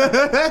 He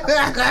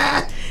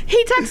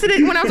texted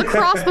it when I was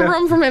across the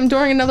room from him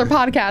during another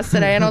podcast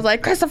today, and I was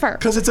like, Christopher.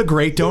 Because it's a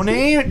great domain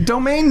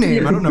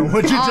name. I don't know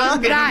what you're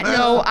talking about. On that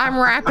note, I'm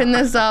wrapping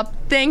this up.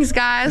 Thanks,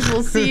 guys.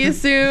 We'll see you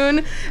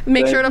soon.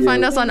 Make sure to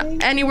find us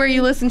on anywhere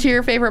you listen to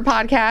your favorite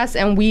podcast,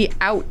 and we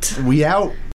out. We out.